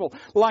His people.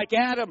 Like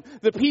Adam,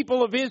 the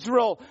people of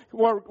Israel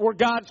were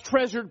God's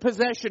treasured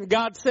possession.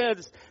 God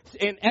says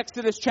in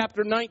Exodus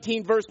chapter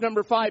 19, verse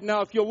number 5,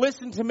 "Now if you'll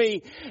listen to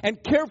me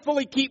and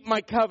carefully keep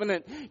my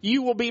covenant,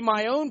 you will be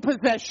my own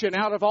possession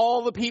out of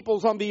all the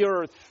peoples on the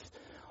earth.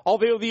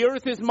 Although the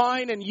earth is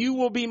mine, and you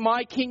will be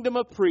my kingdom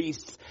of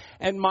priests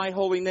and my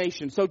holy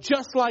nation." So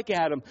just like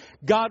Adam,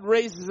 God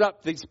raises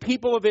up these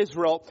people of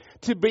Israel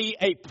to be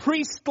a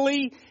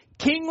priestly,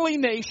 kingly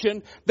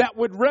nation that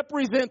would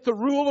represent the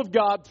rule of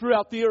God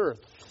throughout the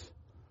earth.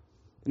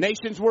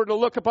 Nations were to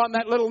look upon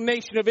that little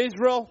nation of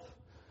Israel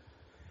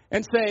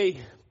and say,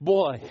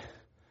 boy,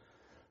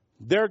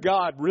 their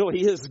God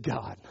really is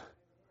God.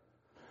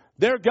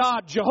 Their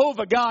God,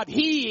 Jehovah God,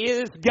 He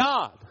is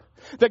God.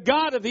 The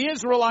God of the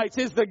Israelites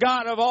is the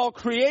God of all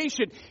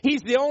creation.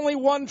 He's the only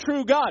one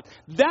true God.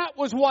 That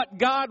was what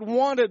God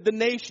wanted the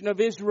nation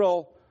of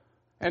Israel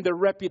and their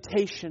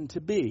reputation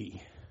to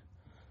be.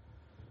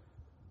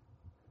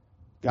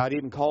 God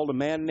even called a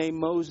man named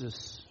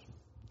Moses.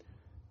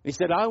 He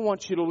said, "I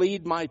want you to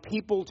lead my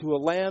people to a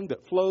land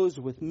that flows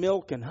with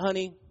milk and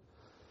honey,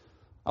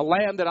 a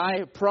land that I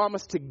have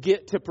promised to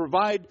give to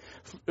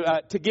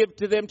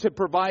them to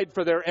provide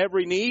for their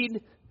every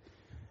need."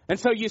 And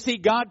so you see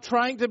God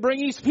trying to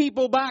bring His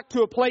people back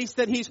to a place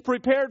that He's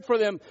prepared for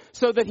them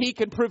so that He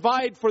can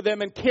provide for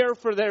them and care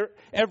for their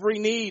every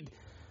need.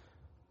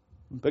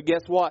 But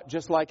guess what?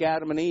 Just like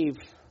Adam and Eve,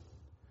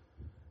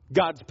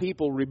 God's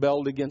people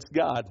rebelled against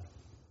God.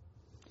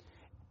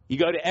 You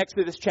go to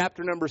Exodus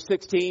chapter number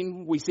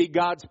 16, we see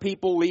God's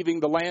people leaving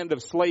the land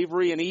of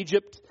slavery in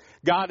Egypt.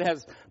 God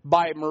has,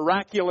 by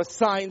miraculous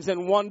signs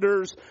and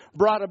wonders,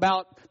 brought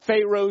about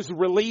Pharaoh's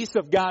release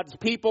of God's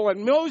people.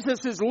 And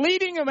Moses is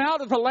leading them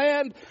out of the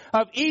land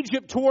of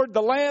Egypt toward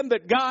the land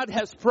that God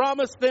has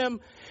promised them.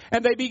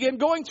 And they begin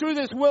going through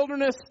this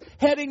wilderness,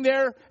 heading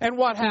there. And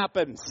what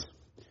happens?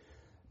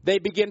 They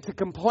begin to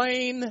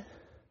complain,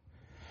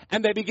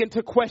 and they begin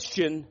to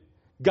question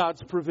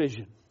God's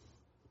provision.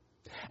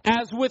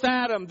 As with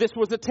Adam, this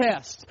was a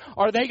test.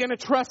 Are they going to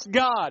trust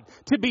God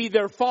to be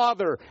their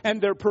father and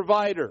their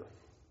provider?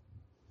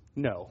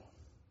 No.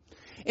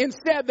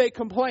 Instead, they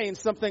complain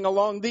something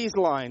along these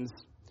lines.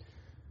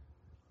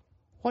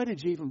 Why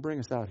did you even bring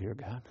us out here,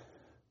 God?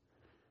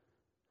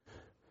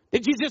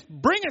 Did you just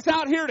bring us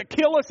out here to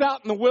kill us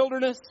out in the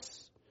wilderness?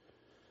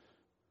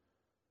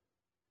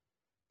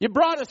 You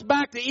brought us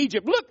back to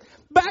Egypt. Look,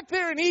 back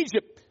there in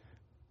Egypt.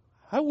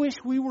 I wish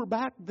we were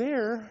back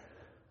there.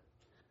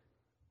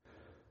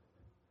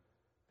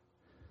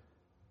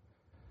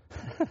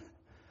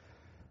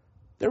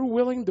 They're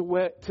willing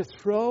to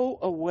throw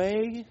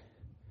away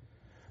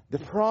the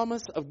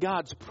promise of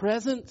God's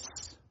presence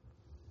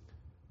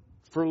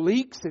for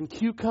leeks and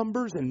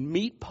cucumbers and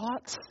meat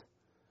pots.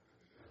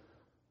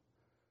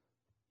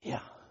 Yeah.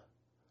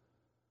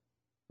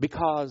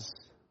 Because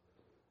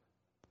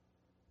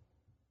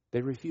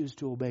they refuse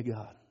to obey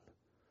God.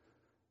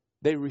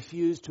 They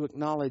refuse to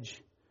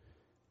acknowledge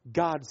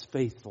God's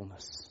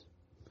faithfulness.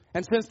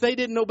 And since they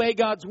didn't obey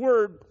God's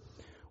word,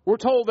 we're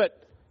told that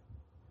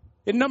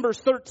in Numbers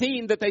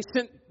 13 that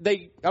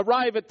they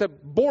arrive at the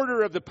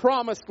border of the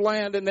promised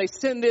land, and they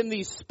send in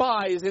these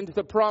spies into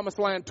the promised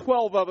land,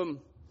 12 of them.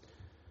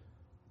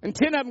 And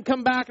 10 of them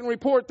come back and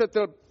report that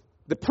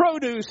the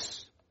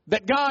produce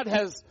that God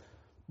has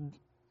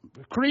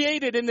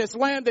created in this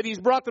land that He's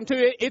brought them to,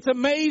 it's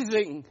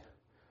amazing.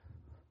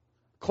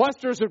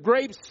 Clusters of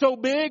grapes so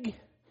big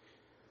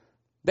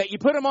that you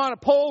put them on a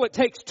pole, it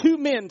takes 2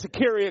 men to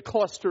carry a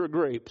cluster of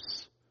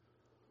grapes.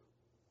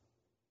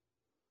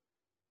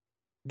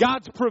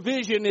 God's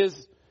provision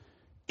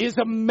is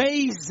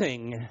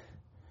amazing.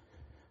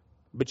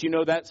 But you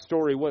know that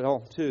story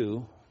well,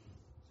 too.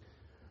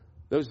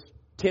 Those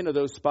 10 of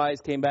those spies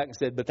came back and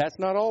said, but that's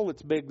not all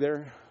that's big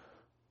there.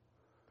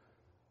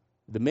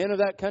 The men of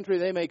that country,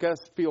 they make us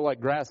feel like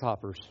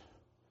grasshoppers.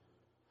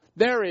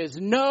 There is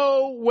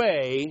no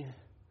way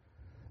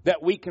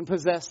that we can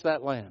possess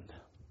that land.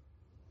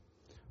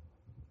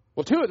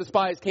 Well, 2 of the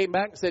spies came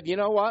back and said, you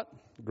know what?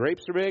 The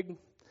grapes are big.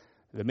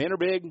 The men are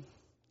big.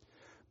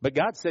 But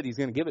God said He's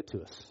going to give it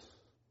to us.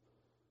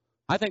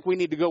 I think we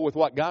need to go with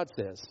what God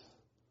says.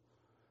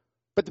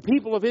 But the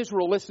people of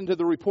Israel listened to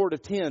the report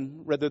of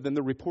 10 rather than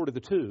the report of the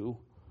 2.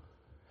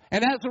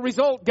 And as a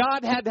result,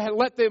 God had to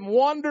let them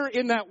wander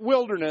in that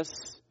wilderness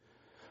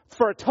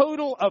for a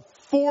total of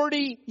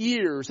 40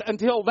 years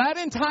until that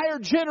entire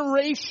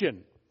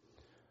generation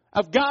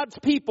of God's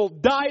people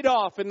died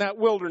off in that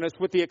wilderness,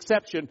 with the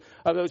exception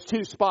of those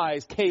 2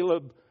 spies,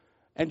 Caleb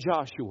and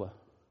Joshua.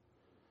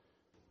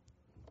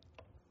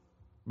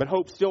 But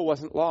hope still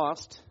wasn't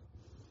lost,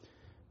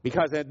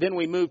 because then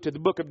we move to the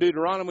book of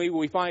Deuteronomy.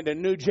 We find a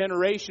new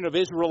generation of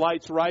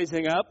Israelites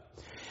rising up.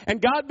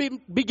 And God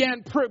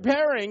began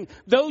preparing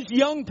those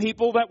young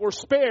people that were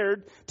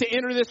spared to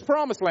enter this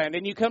promised land.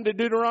 And you come to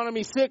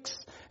Deuteronomy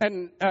 6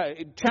 and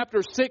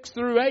chapter 6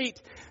 through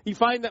 8, you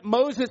find that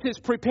Moses is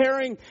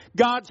preparing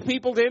God's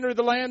people to enter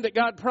the land that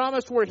God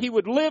promised, where he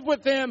would live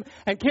with them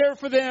and care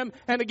for them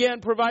and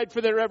again provide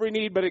for their every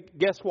need. But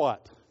guess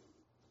what?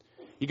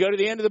 You go to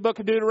the end of the book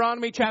of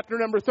Deuteronomy, chapter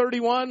number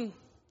 31.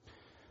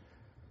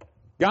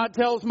 God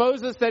tells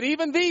Moses that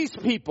even these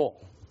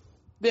people,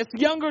 this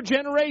younger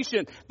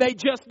generation, they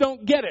just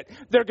don't get it.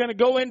 They're going to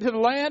go into the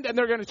land and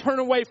they're going to turn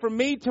away from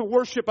me to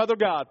worship other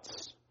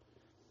gods.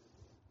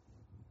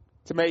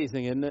 It's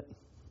amazing, isn't it?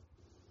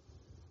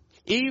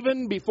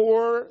 Even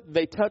before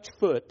they touch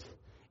foot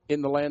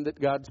in the land that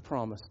God's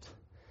promised,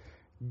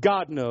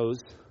 God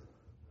knows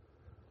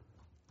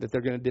that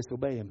they're going to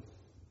disobey him.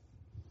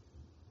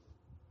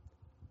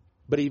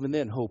 But even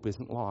then, hope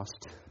isn't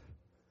lost.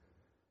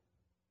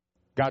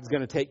 God's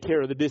going to take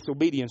care of the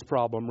disobedience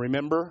problem,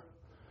 remember?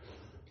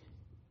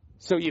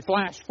 So you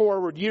flash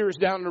forward years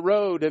down the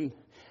road and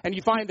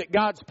you find that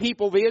God's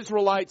people, the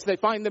Israelites, they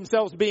find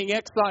themselves being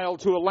exiled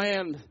to a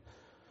land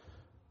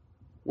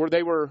where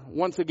they were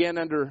once again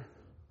under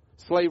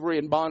slavery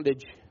and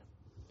bondage.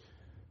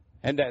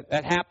 And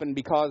that happened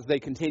because they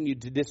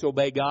continued to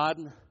disobey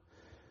God.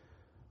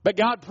 But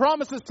God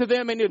promises to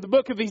them in the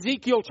book of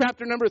Ezekiel,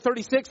 chapter number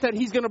 36, that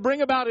he's going to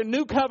bring about a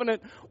new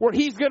covenant where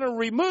he's going to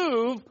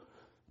remove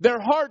their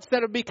hearts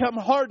that have become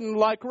hardened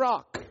like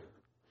rock.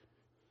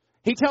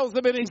 He tells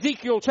them in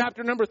Ezekiel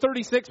chapter number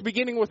 36,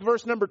 beginning with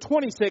verse number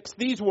 26,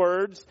 these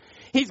words: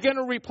 he's going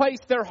to replace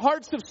their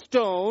hearts of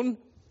stone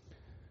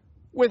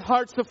with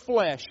hearts of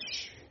flesh,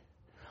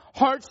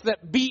 hearts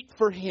that beat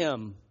for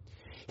him.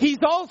 He's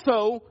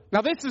also,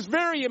 now this is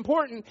very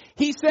important,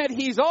 he said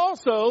he's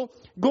also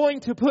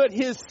going to put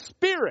his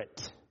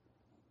Spirit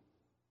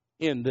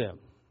in them.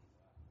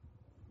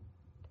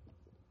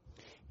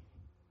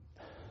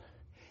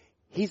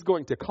 He's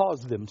going to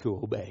cause them to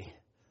obey.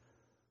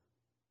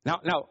 Now,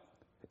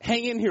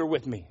 hang in here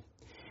with me.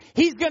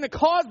 He's going to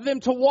cause them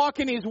to walk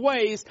in his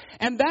ways,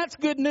 and that's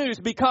good news,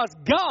 because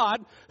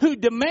God, who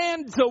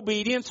demands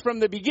obedience from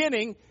the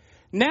beginning,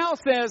 now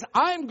says,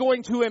 I'm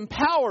going to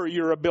empower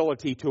your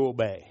ability to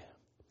obey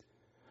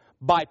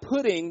by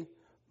putting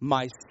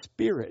my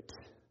Spirit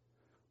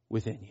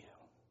within you.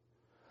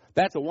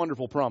 That's a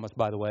wonderful promise,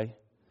 by the way.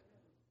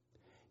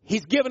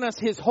 He's given us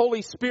his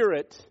Holy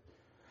Spirit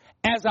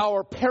as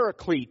our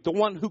paraclete, the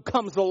one who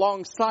comes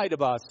alongside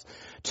of us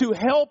to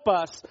help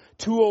us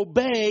to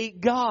obey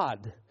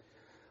God.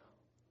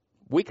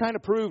 We kind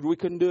of proved we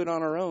couldn't do it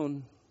on our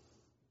own.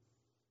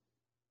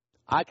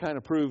 I kind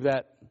of prove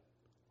that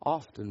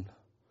often,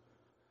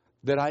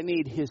 that I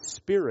need his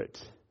Spirit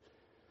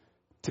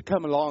to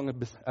come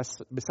along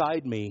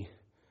beside me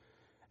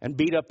and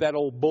beat up that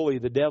old bully,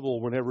 the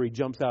devil, whenever he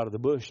jumps out of the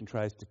bush and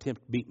tries to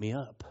beat me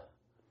up.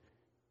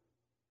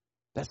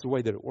 That's the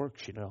way that it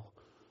works, you know.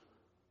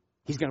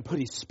 He's going to put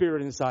his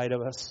Spirit inside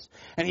of us,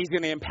 and he's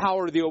going to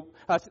empower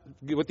us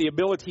with the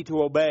ability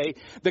to obey.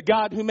 The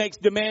God who makes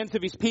demands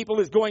of his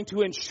people is going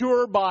to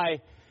ensure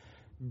by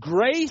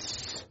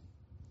grace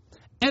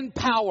and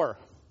power,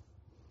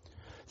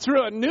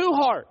 through a new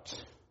heart,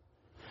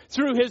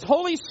 through his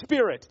Holy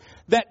Spirit,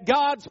 that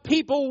God's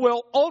people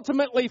will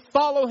ultimately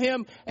follow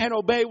him and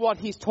obey what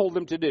he's told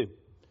them to do.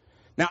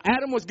 Now,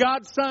 Adam was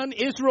God's son.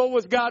 Israel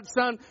was God's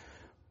son.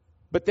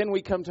 But then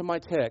we come to my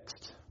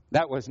text.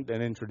 That wasn't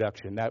an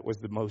introduction. That was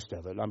the most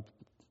of it.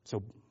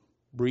 So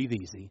breathe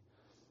easy.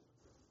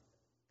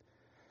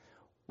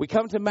 We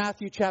come to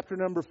Matthew chapter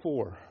number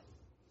 4.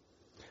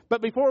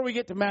 But before we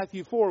get to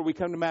Matthew 4, we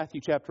come to Matthew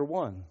chapter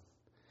 1.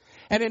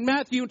 And in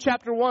Matthew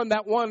chapter 1,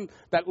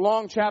 that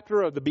long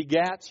chapter of the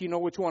begats, you know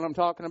which one I'm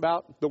talking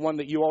about? The one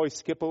that you always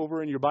skip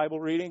over in your Bible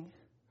reading?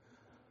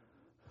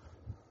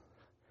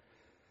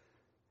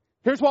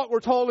 Here's what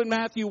we're told in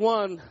Matthew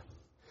 1.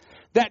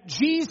 That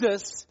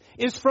Jesus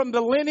is from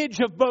the lineage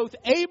of both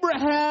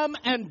Abraham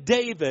and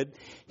David.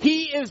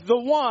 He is the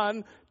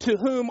one to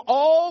whom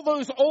all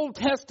those Old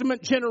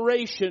Testament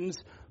generations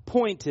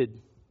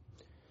pointed.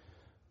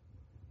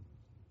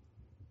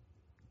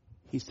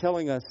 He's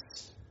telling us,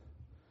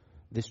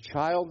 this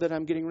child that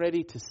I'm getting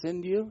ready to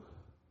send you,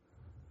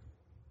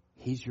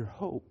 he's your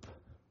hope.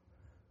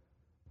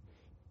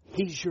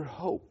 He's your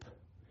hope.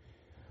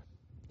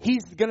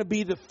 He's going to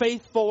be the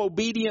faithful,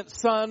 obedient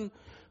son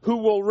who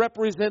will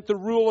represent the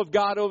rule of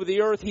God over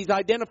the earth. He's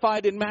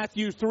identified in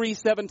Matthew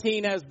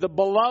 3:17 as the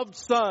beloved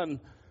Son,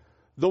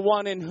 the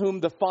one in whom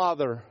the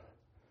Father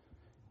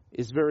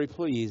is very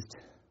pleased.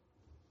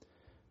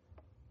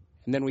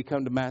 And then we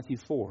come to Matthew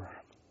 4.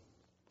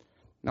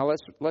 Now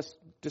let's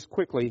just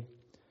quickly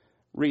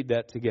read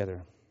that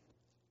together.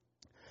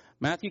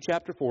 Matthew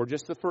chapter 4,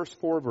 just the first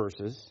 4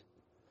 verses.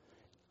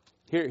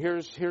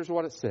 Here's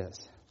what it says.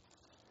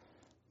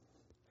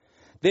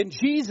 Then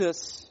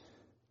Jesus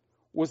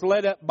was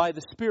led up by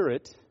the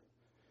Spirit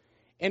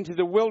into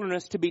the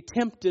wilderness to be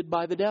tempted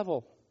by the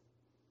devil.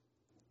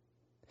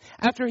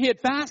 After he had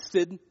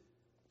fasted,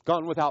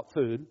 gone without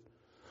food,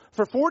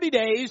 for 40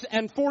 days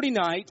and 40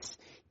 nights,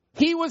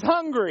 He was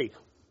hungry.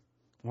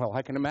 Well,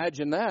 I can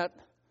imagine that.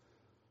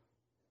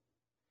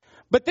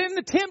 But then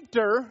the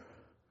tempter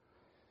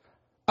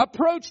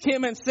approached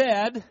him and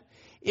said,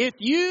 if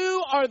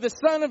you are the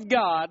Son of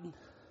God,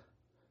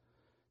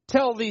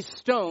 tell these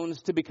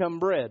stones to become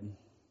bread.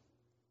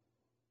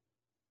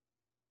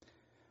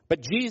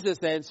 But Jesus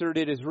answered,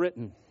 it is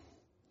written,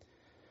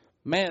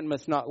 man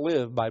must not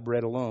live by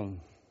bread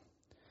alone,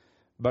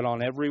 but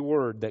on every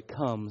word that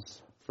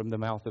comes from the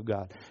mouth of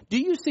God. Do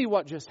you see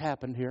what just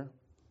happened here?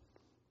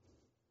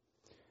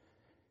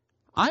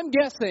 I'm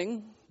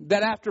guessing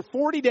that after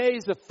 40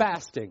 days of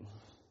fasting,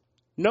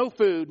 no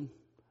food,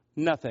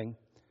 nothing,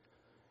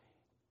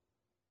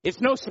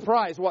 it's no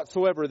surprise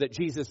whatsoever that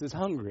Jesus is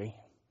hungry.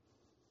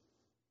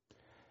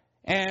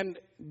 And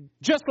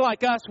just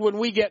like us when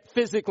we get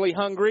physically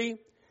hungry,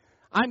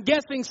 I'm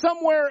guessing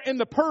somewhere in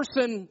the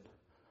person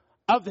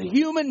of the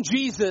human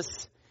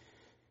Jesus,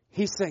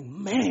 he's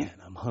saying, man,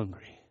 I'm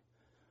hungry.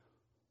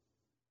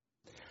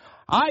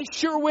 I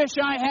sure wish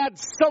I had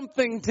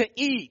something to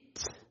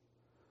eat.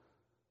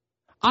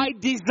 I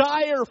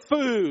desire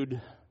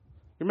food.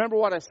 Remember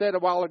what I said a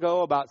while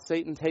ago about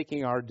Satan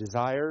taking our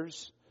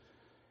desires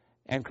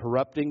and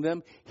corrupting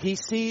them? He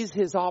sees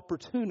his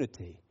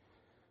opportunity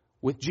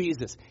with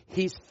Jesus.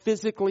 He's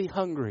physically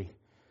hungry.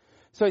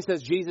 So he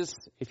says, Jesus,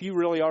 if you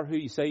really are who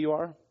you say you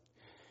are,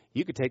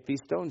 you could take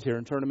these stones here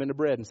and turn them into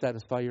bread and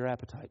satisfy your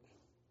appetite.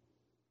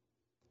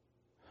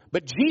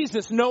 But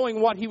Jesus, knowing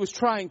what he was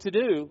trying to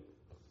do,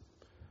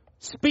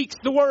 speaks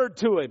the word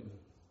to him.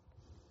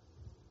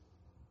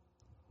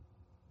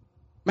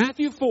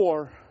 Matthew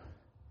 4,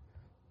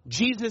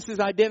 Jesus is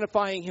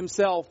identifying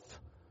himself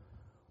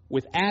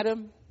with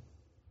Adam,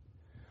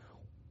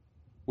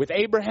 with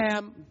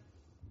Abraham,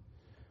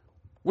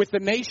 with the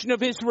nation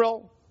of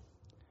Israel.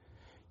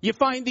 You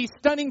find these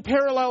stunning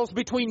parallels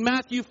between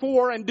Matthew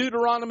 4 and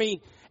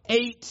Deuteronomy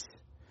 8.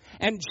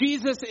 And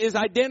Jesus is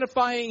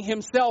identifying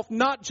himself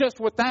not just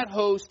with that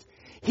host,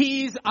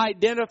 he's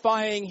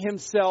identifying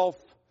himself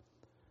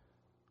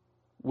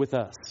with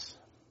us.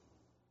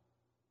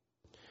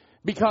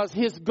 Because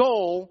his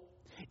goal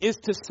is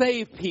to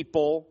save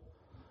people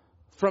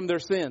from their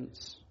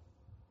sins.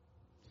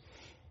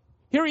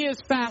 Here he is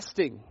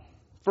fasting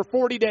for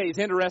 40 days.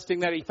 Interesting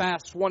that he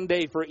fasts one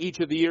day for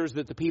each of the years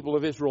that the people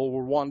of Israel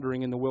were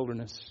wandering in the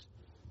wilderness.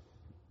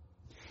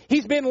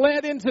 He's been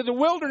led into the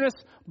wilderness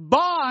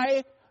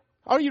by,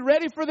 are you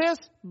ready for this?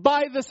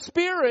 By the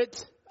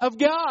Spirit of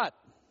God.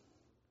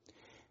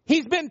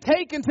 He's been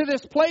taken to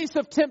this place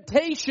of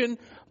temptation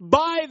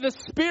by the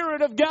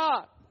Spirit of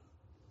God.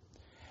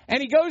 And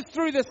he goes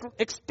through this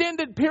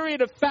extended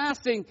period of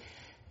fasting.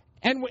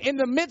 And in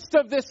the midst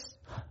of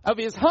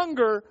his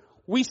hunger,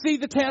 we see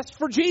the test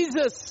for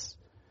Jesus.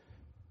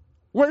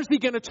 Where's he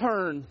going to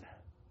turn?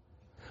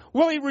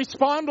 Will he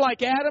respond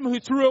like Adam, who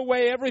threw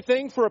away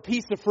everything for a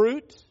piece of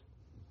fruit?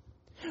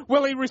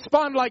 Will he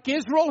respond like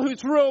Israel, who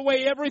threw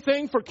away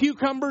everything for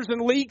cucumbers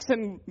and leeks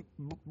and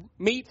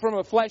meat from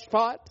a flesh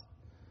pot?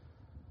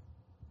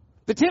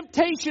 The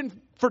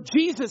temptation for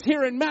Jesus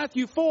here in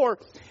Matthew 4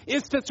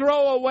 is to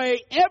throw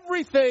away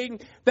everything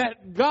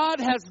that God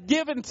has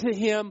given to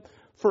him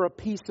for a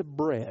piece of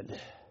bread.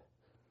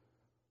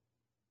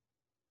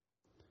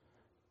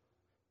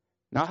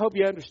 Now, I hope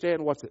you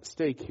understand what's at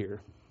stake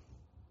here.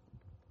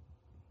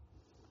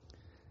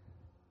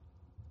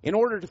 In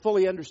order to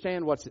fully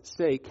understand what's at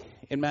stake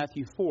in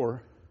Matthew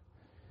 4,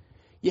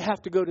 you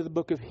have to go to the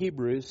book of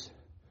Hebrews,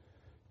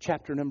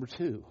 chapter number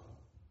 2.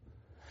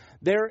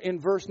 There in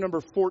verse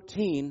number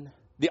 14,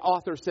 the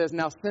author says,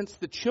 now since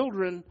the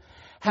children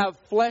have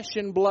flesh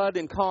and blood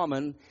in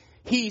common,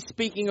 he,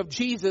 speaking of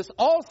Jesus,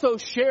 also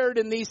shared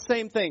in these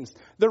same things.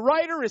 The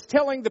writer is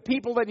telling the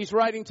people that he's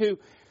writing to,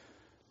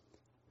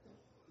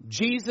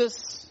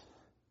 Jesus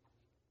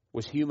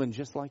was human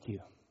just like you.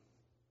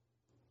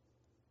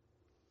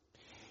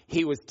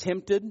 He was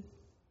tempted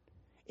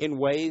in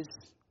ways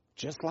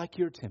just like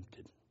you're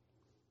tempted.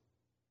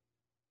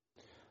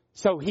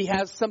 So he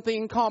has something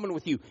in common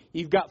with you.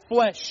 You've got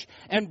flesh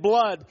and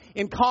blood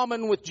in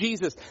common with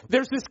Jesus.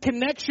 There's this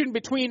connection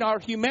between our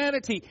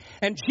humanity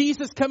and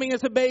Jesus coming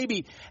as a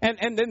baby.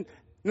 And then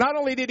not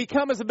only did he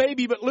come as a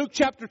baby, but Luke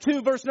chapter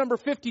 2 verse number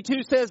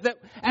 52 says that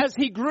as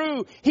he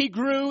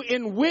grew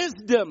in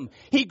wisdom.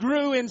 He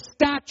grew in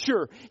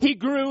stature. He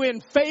grew in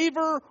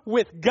favor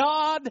with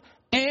God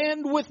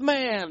and with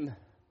man.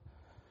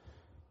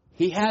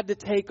 He had to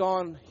take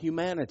on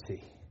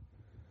humanity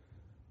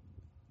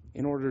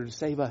in order to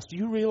save us. Do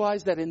you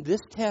realize that in this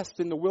test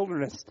in the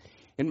wilderness,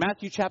 in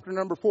Matthew chapter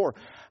number 4,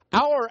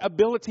 our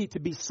ability to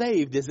be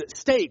saved is at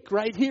stake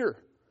right here.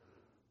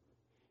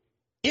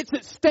 It's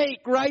at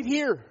stake right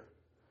here.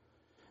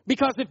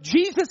 Because if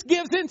Jesus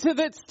gives into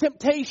this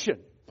temptation,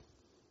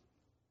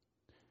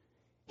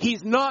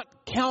 he's not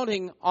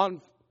counting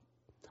on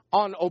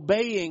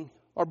obeying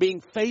or being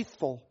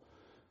faithful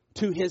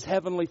to his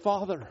heavenly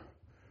Father.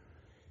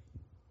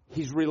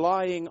 He's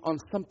relying on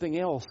something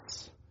else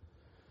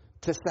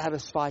to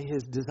satisfy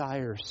his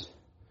desires.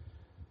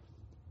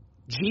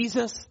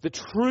 Jesus, the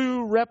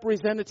true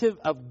representative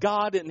of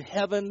God in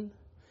heaven,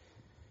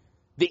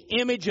 the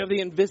image of the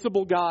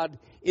invisible God,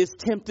 is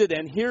tempted,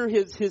 and here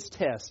is his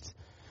test.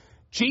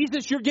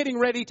 Jesus, you're getting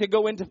ready to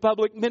go into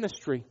public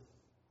ministry.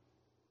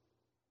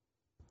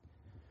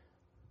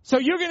 So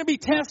you're going to be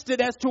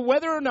tested as to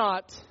whether or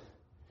not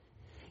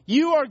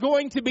you are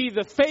going to be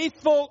the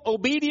faithful,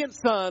 obedient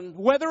son,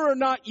 whether or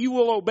not you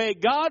will obey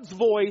God's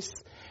voice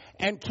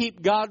and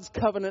keep God's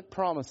covenant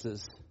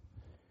promises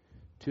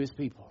to his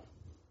people.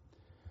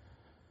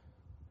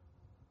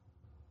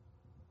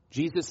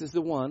 Jesus is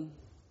the one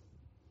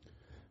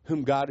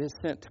whom God has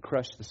sent to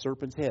crush the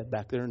serpent's head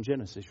back there in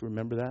Genesis.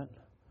 Remember that?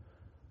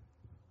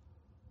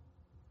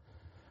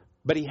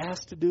 But he has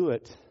to do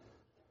it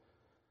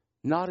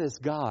not as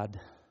God.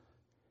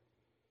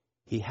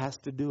 He has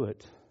to do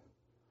it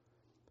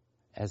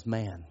as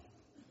man.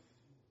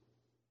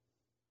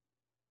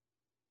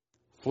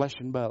 Flesh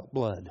and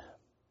blood.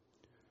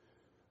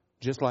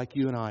 Just like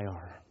you and I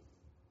are.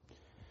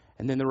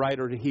 And then the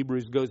writer to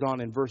Hebrews goes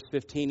on in verse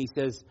 15. He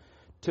says,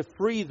 to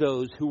free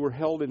those who were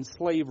held in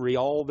slavery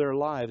all their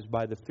lives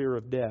by the fear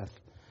of death.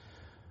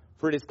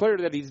 For it is clear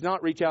that he does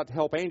not reach out to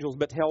help angels,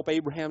 but to help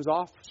Abraham's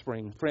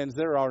offspring. Friends,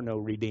 there are no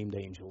redeemed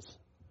angels.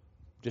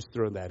 Just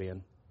throw that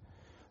in.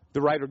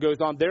 The writer goes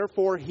on,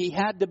 therefore he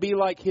had to be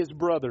like his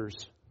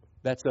brothers.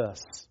 That's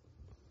us.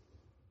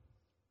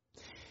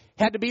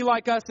 Had to be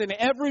like us in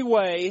every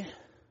way,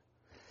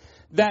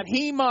 that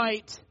he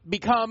might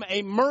become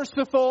a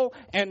merciful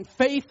and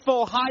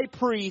faithful high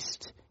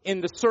priest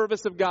in the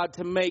service of God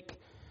to make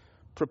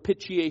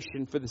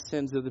propitiation for the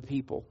sins of the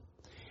people.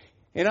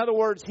 In other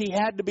words, he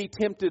had to be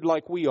tempted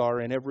like we are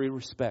in every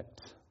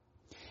respect.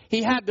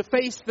 He had to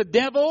face the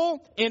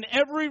devil in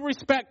every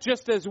respect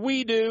just as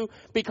we do,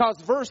 because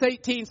verse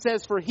 18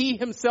 says, for he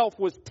himself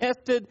was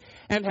tested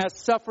and has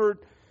suffered.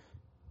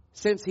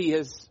 Since he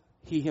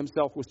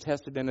himself was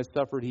tested and has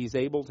suffered, he's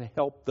able to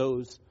help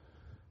those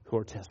who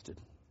are tested.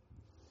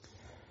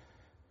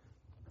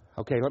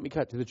 Okay, let me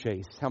cut to the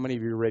chase. How many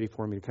of you are ready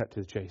for me to cut to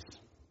the chase?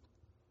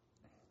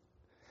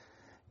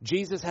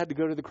 Jesus had to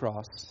go to the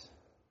cross.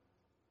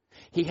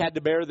 He had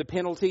to bear the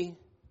penalty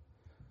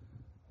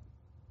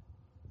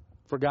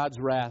for God's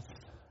wrath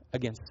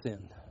against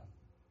sin.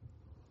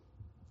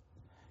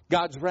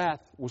 God's wrath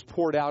was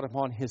poured out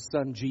upon his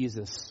son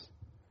Jesus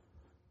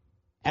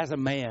as a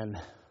man.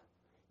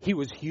 He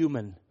was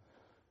human.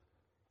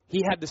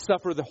 He had to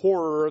suffer the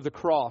horror of the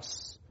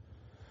cross.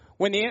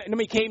 When the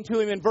enemy came to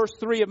him in verse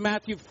 3 of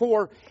Matthew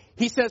 4,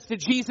 he says to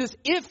Jesus,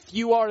 if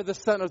you are the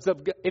Son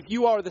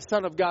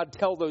of God,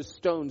 tell those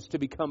stones to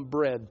become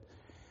bread.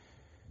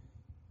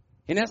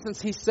 In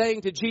essence, he's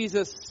saying to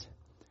Jesus,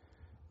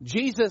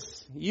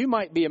 you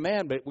might be a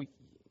man, but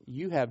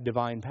you have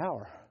divine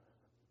power.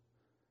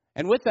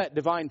 And with that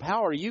divine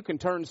power, you can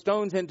turn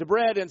stones into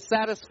bread and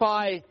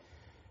satisfy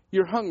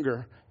your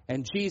hunger.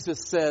 And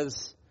Jesus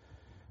says,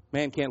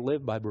 man can't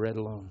live by bread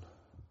alone,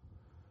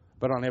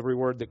 but on every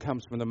word that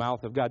comes from the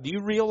mouth of God. Do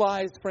you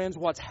realize, friends,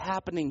 what's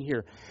happening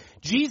here?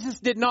 Jesus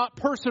did not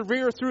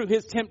persevere through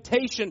his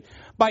temptation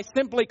by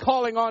simply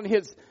calling on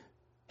his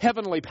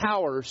heavenly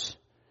powers.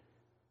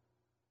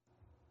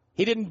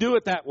 He didn't do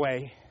it that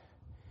way.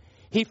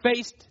 He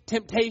faced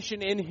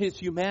temptation in his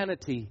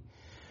humanity,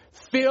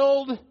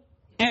 filled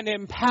and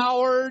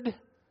empowered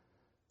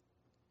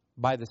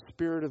by the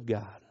Spirit of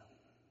God.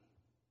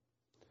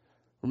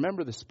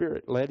 Remember, the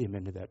Spirit led him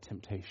into that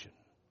temptation.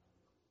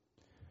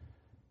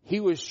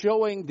 He was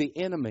showing the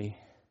enemy,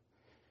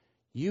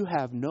 you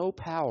have no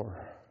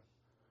power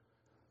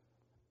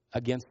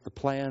against the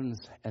plans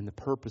and the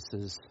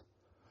purposes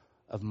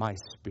of my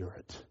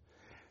Spirit.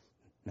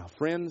 Now,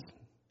 friends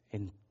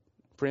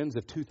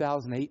of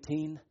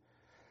 2018,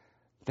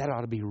 that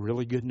ought to be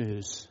really good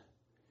news.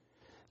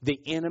 The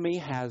enemy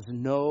has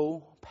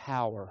no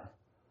power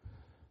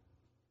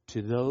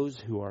to those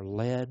who are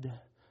led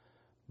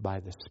by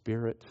the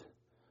Spirit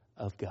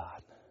of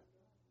God.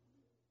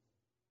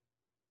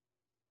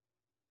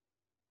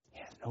 He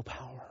has no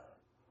power.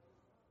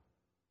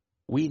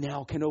 We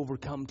now can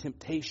overcome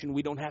temptation.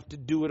 We don't have to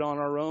do it on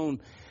our own.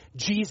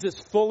 Jesus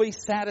fully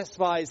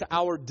satisfies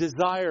our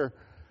desire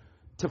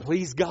to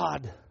please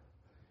God.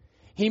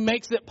 He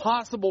makes it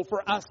possible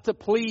for us to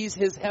please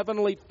his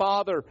heavenly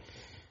Father.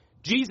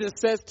 Jesus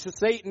says to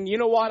Satan, you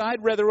know what?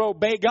 I'd rather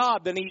obey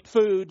God than eat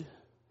food.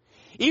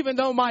 Even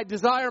though my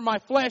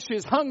flesh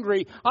is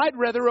hungry, I'd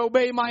rather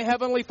obey my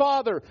heavenly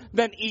Father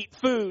than eat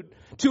food.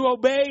 To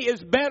obey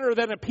is better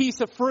than a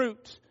piece of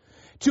fruit.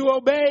 To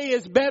obey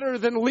is better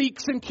than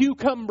leeks and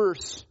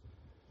cucumbers.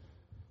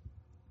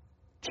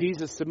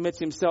 Jesus submits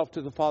himself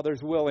to the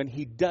Father's will, and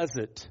he does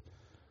it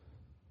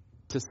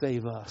to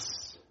save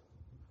us.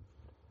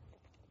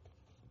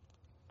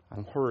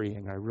 I'm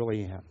hurrying, I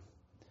really am.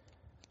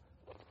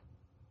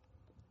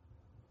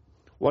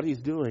 What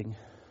he's doing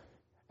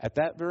at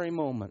that very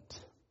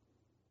moment,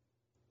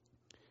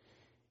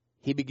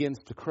 he begins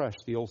to crush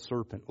the old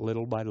serpent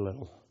little by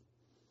little.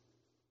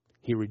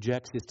 He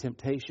rejects his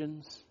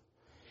temptations.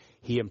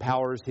 He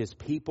empowers his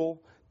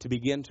people to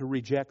begin to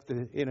reject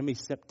the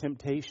enemy's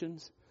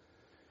temptations.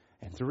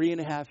 And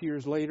 3.5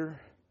 years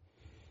later,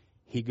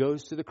 he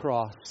goes to the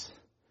cross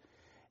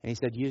And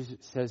he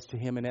says to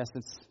him, in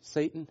essence,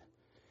 Satan,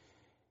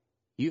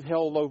 you've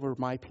held over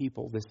my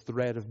people this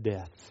threat of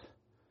death.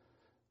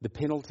 The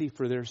penalty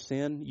for their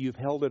sin, you've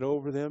held it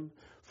over them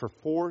for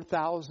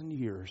 4,000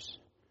 years.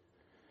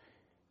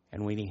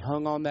 And when he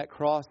hung on that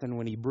cross and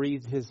when he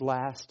breathed his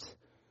last,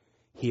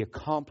 he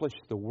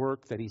accomplished the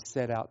work that he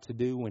set out to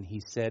do when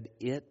he said,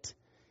 it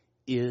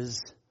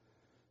is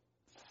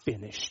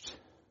finished.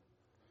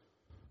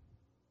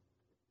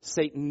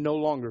 Satan, no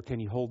longer can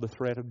you hold the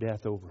threat of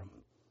death over him.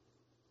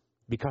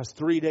 Because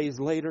 3 days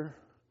later,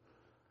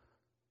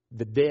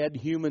 the dead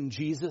human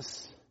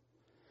Jesus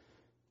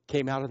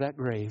came out of that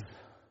grave.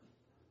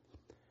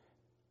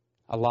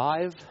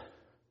 Alive.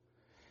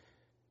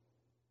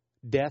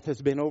 Death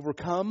has been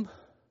overcome.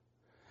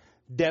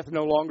 Death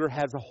no longer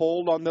has a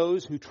hold on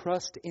those who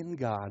trust in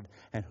God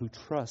and who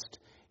trust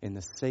in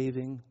the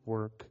saving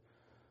work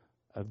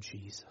of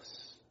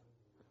Jesus.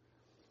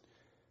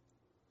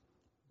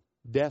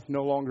 Death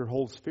no longer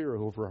holds fear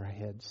over our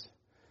heads.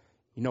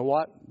 You know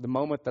what? The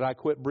moment that I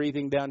quit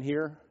breathing down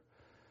here,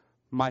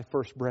 my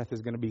first breath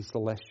is going to be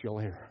celestial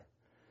air.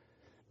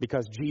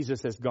 Because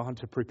Jesus has gone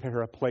to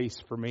prepare a place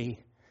for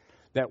me,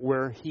 that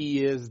where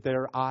He is,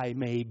 there I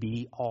may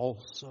be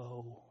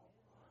also.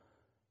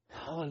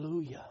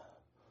 Hallelujah.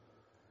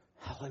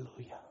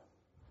 Hallelujah.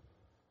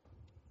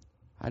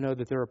 I know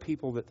that there are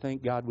people that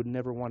think God would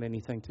never want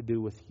anything to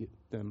do with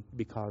them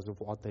because of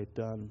what they've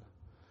done.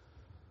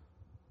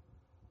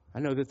 I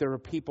know that there are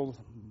people,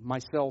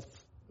 myself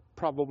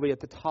probably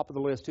at the top of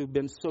the list, who've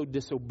been so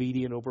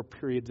disobedient over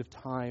periods of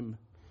time.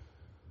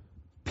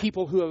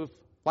 People who have,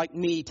 like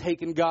me,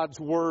 taken God's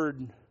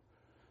word,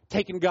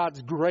 taken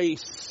God's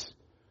grace,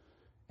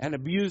 and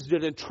abused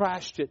it and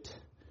trashed it.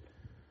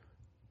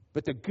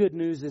 But the good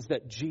news is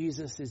that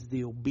Jesus is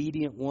the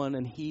obedient one,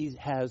 and He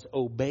has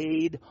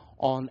obeyed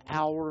on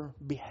our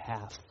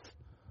behalf.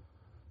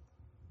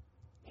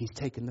 He's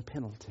taken the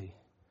penalty.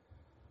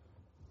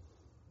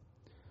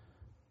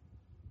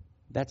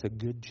 That's a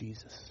good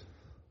Jesus.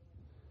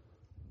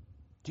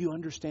 Do you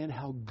understand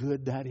how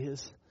good that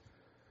is?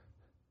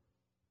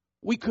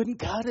 We couldn't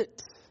cut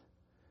it.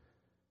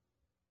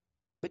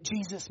 But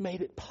Jesus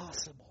made it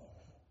possible.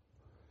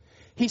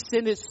 He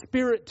sent His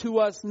Spirit to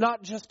us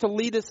not just to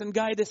lead us and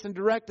guide us and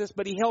direct us,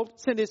 but He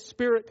sent His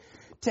Spirit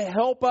to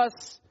help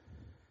us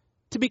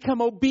to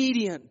become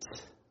obedient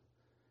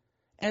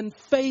and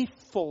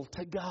faithful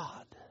to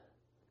God.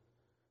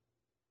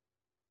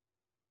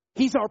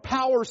 He's our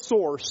power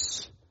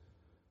source.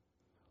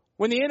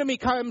 When the enemy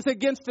comes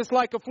against us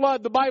like a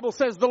flood, the Bible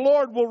says the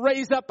Lord will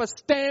raise up a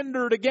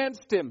standard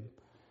against him.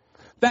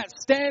 That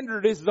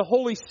standard is the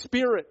Holy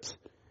Spirit.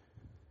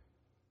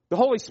 The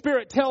Holy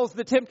Spirit tells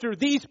the tempter,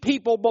 these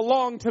people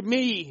belong to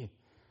me.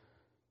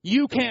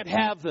 You can't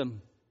have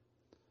them.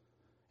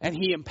 And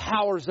He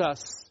empowers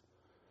us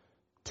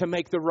to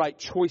make the right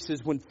choices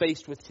when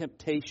faced with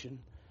temptation.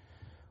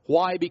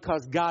 Why?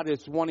 Because God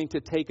is wanting to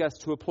take us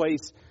to a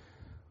place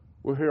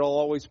where He'll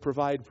always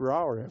provide for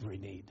our every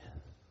need.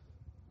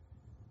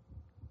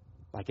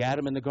 Like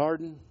Adam in the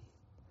garden,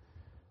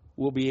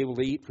 we'll be able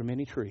to eat from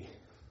any tree.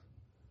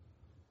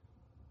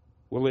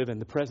 We'll live in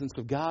the presence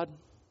of God,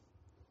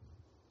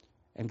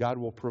 and God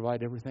will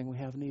provide everything we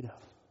have need of.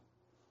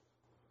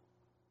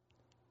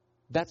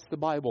 That's the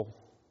Bible.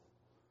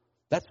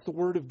 That's the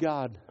Word of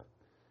God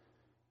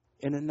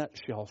in a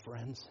nutshell,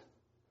 friends.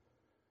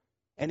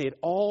 And it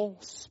all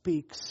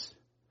speaks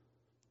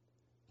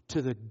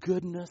to the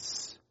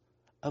goodness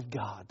of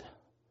God.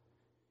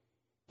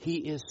 He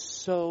is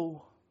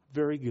so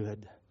very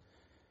good.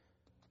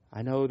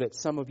 I know that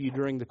some of you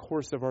during the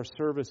course of our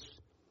service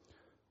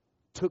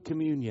took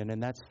communion,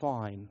 and that's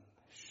fine.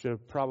 Should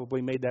have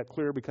probably made that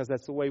clear because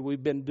that's the way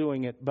we've been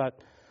doing it.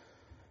 But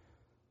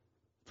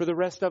for the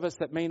rest of us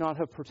that may not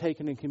have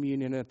partaken in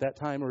communion at that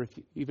time, or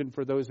even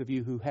for those of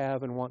you who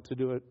have and want to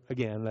do it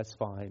again, that's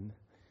fine.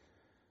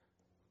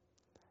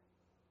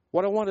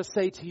 What I want to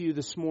say to you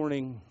this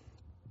morning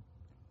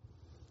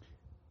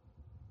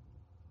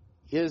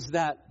is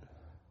that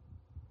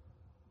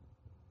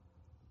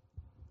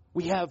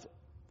we have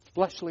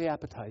fleshly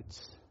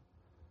appetites.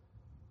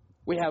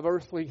 We have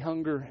earthly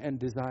hunger and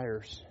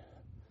desires.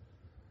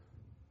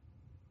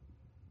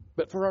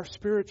 But for our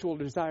spiritual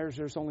desires,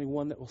 there's only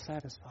one that will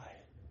satisfy.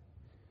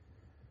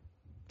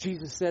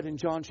 Jesus said in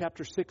John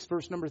chapter 6,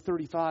 verse number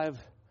 35,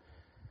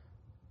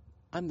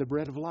 I'm the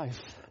bread of life.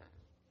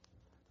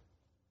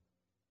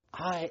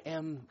 I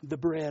am the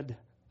bread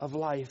of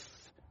life.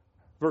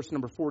 Verse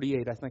number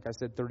 48, I think I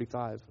said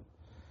 35.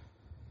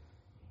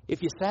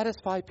 If you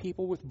satisfy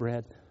people with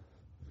bread,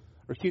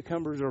 or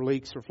cucumbers, or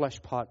leeks, or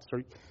flesh pots,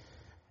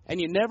 and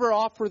you never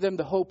offer them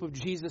the hope of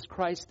Jesus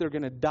Christ, they're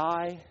going to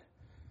die.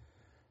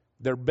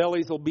 Their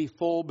bellies will be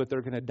full, but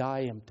they're going to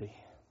die empty.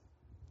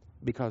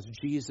 Because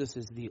Jesus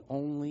is the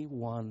only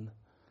one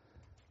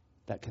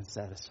that can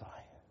satisfy.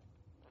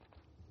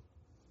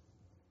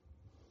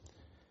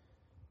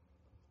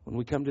 When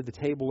we come to the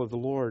table of the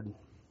Lord,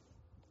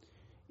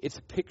 it's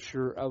a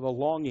picture of a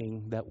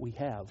longing that we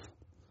have.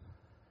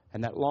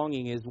 And that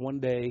longing is one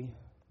day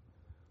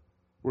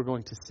we're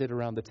going to sit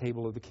around the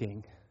table of the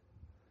King.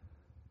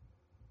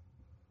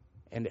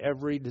 And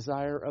every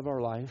desire of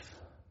our life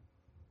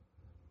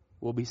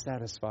will be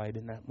satisfied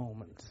in that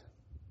moment.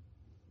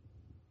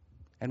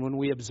 And when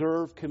we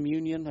observe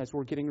communion, as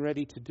we're getting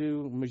ready to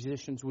do,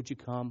 musicians, would you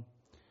come?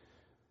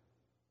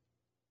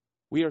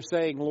 We are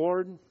saying,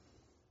 Lord,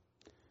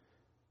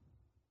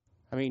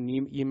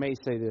 you may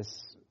say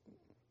this.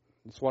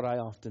 It's what I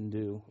often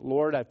do.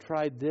 Lord, I've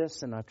tried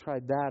this and I've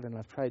tried that and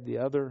I've tried the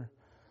other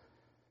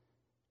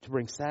to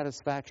bring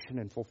satisfaction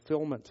and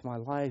fulfillment to my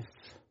life.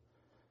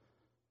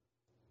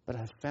 But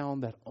I've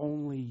found that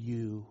only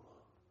you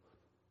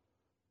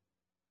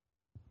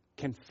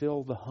can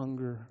fill the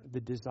hunger, the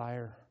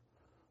desire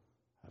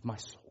of my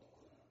soul.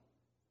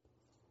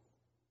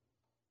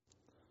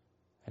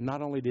 And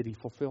not only did He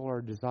fulfill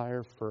our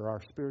desire for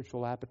our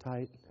spiritual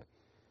appetite,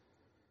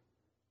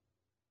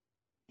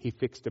 He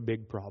fixed a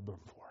big problem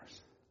for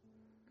us.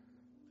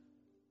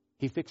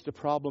 He fixed a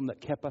problem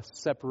that kept us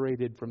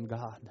separated from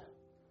God.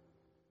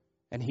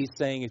 And He's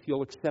saying, if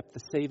you'll accept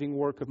the saving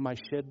work of my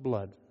shed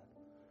blood,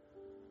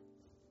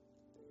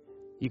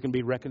 you can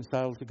be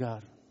reconciled to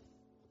God.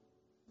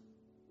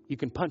 You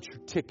can punch your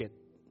ticket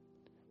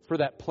for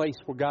that place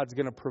where God's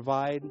going to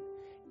provide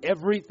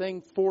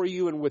everything for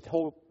you and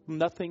withhold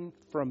nothing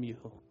from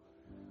you.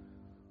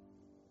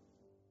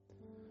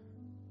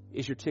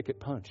 Is your ticket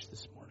punched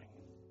this morning?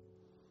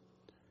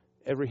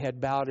 Every head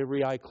bowed,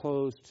 every eye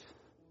closed.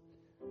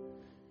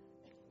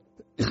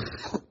 You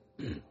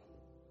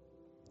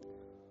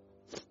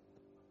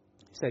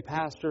say,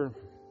 Pastor,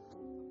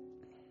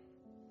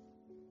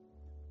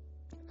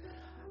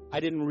 I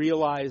didn't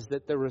realize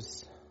that there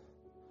was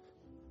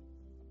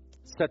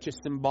such a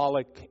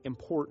symbolic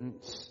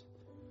importance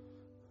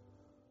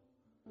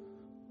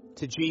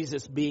to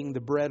Jesus being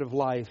the bread of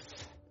life.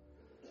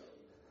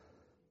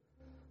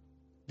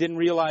 Didn't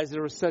realize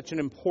there was such an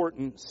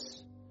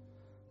importance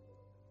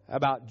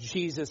about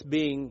Jesus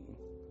being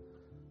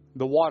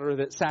the water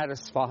that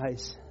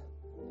satisfies.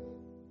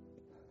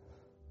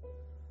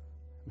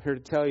 I'm here to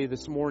tell you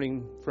this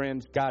morning,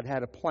 friends, God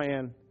had a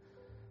plan.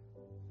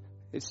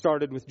 It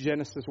started with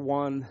Genesis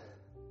 1,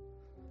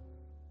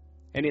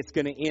 and it's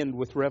going to end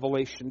with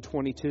Revelation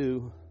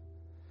 22,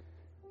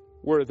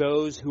 where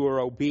those who are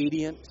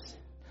obedient,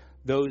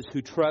 those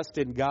who trust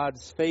in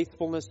God's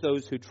faithfulness,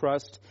 those who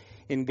trust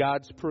in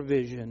God's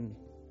provision,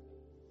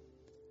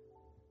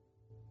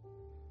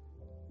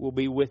 will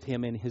be with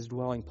Him in His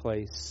dwelling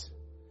place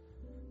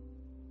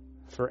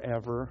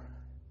forever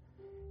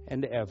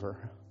and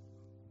ever.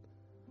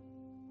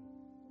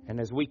 And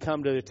as we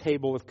come to the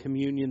table of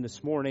communion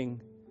this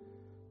morning,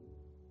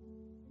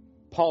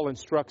 Paul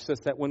instructs us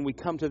that when we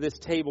come to this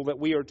table that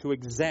we are to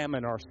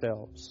examine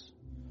ourselves,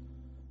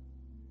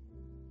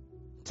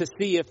 to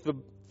see if the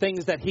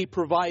things that He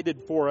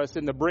provided for us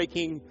in the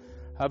breaking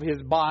of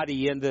His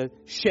body and the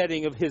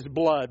shedding of His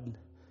blood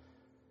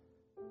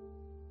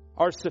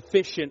are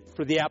sufficient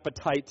for the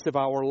appetites of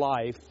our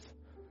life,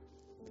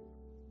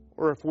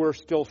 or if we're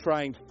still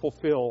trying to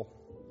fulfill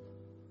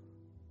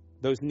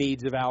those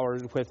needs of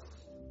ours with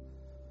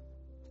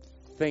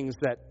things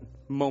that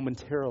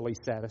momentarily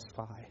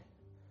satisfy.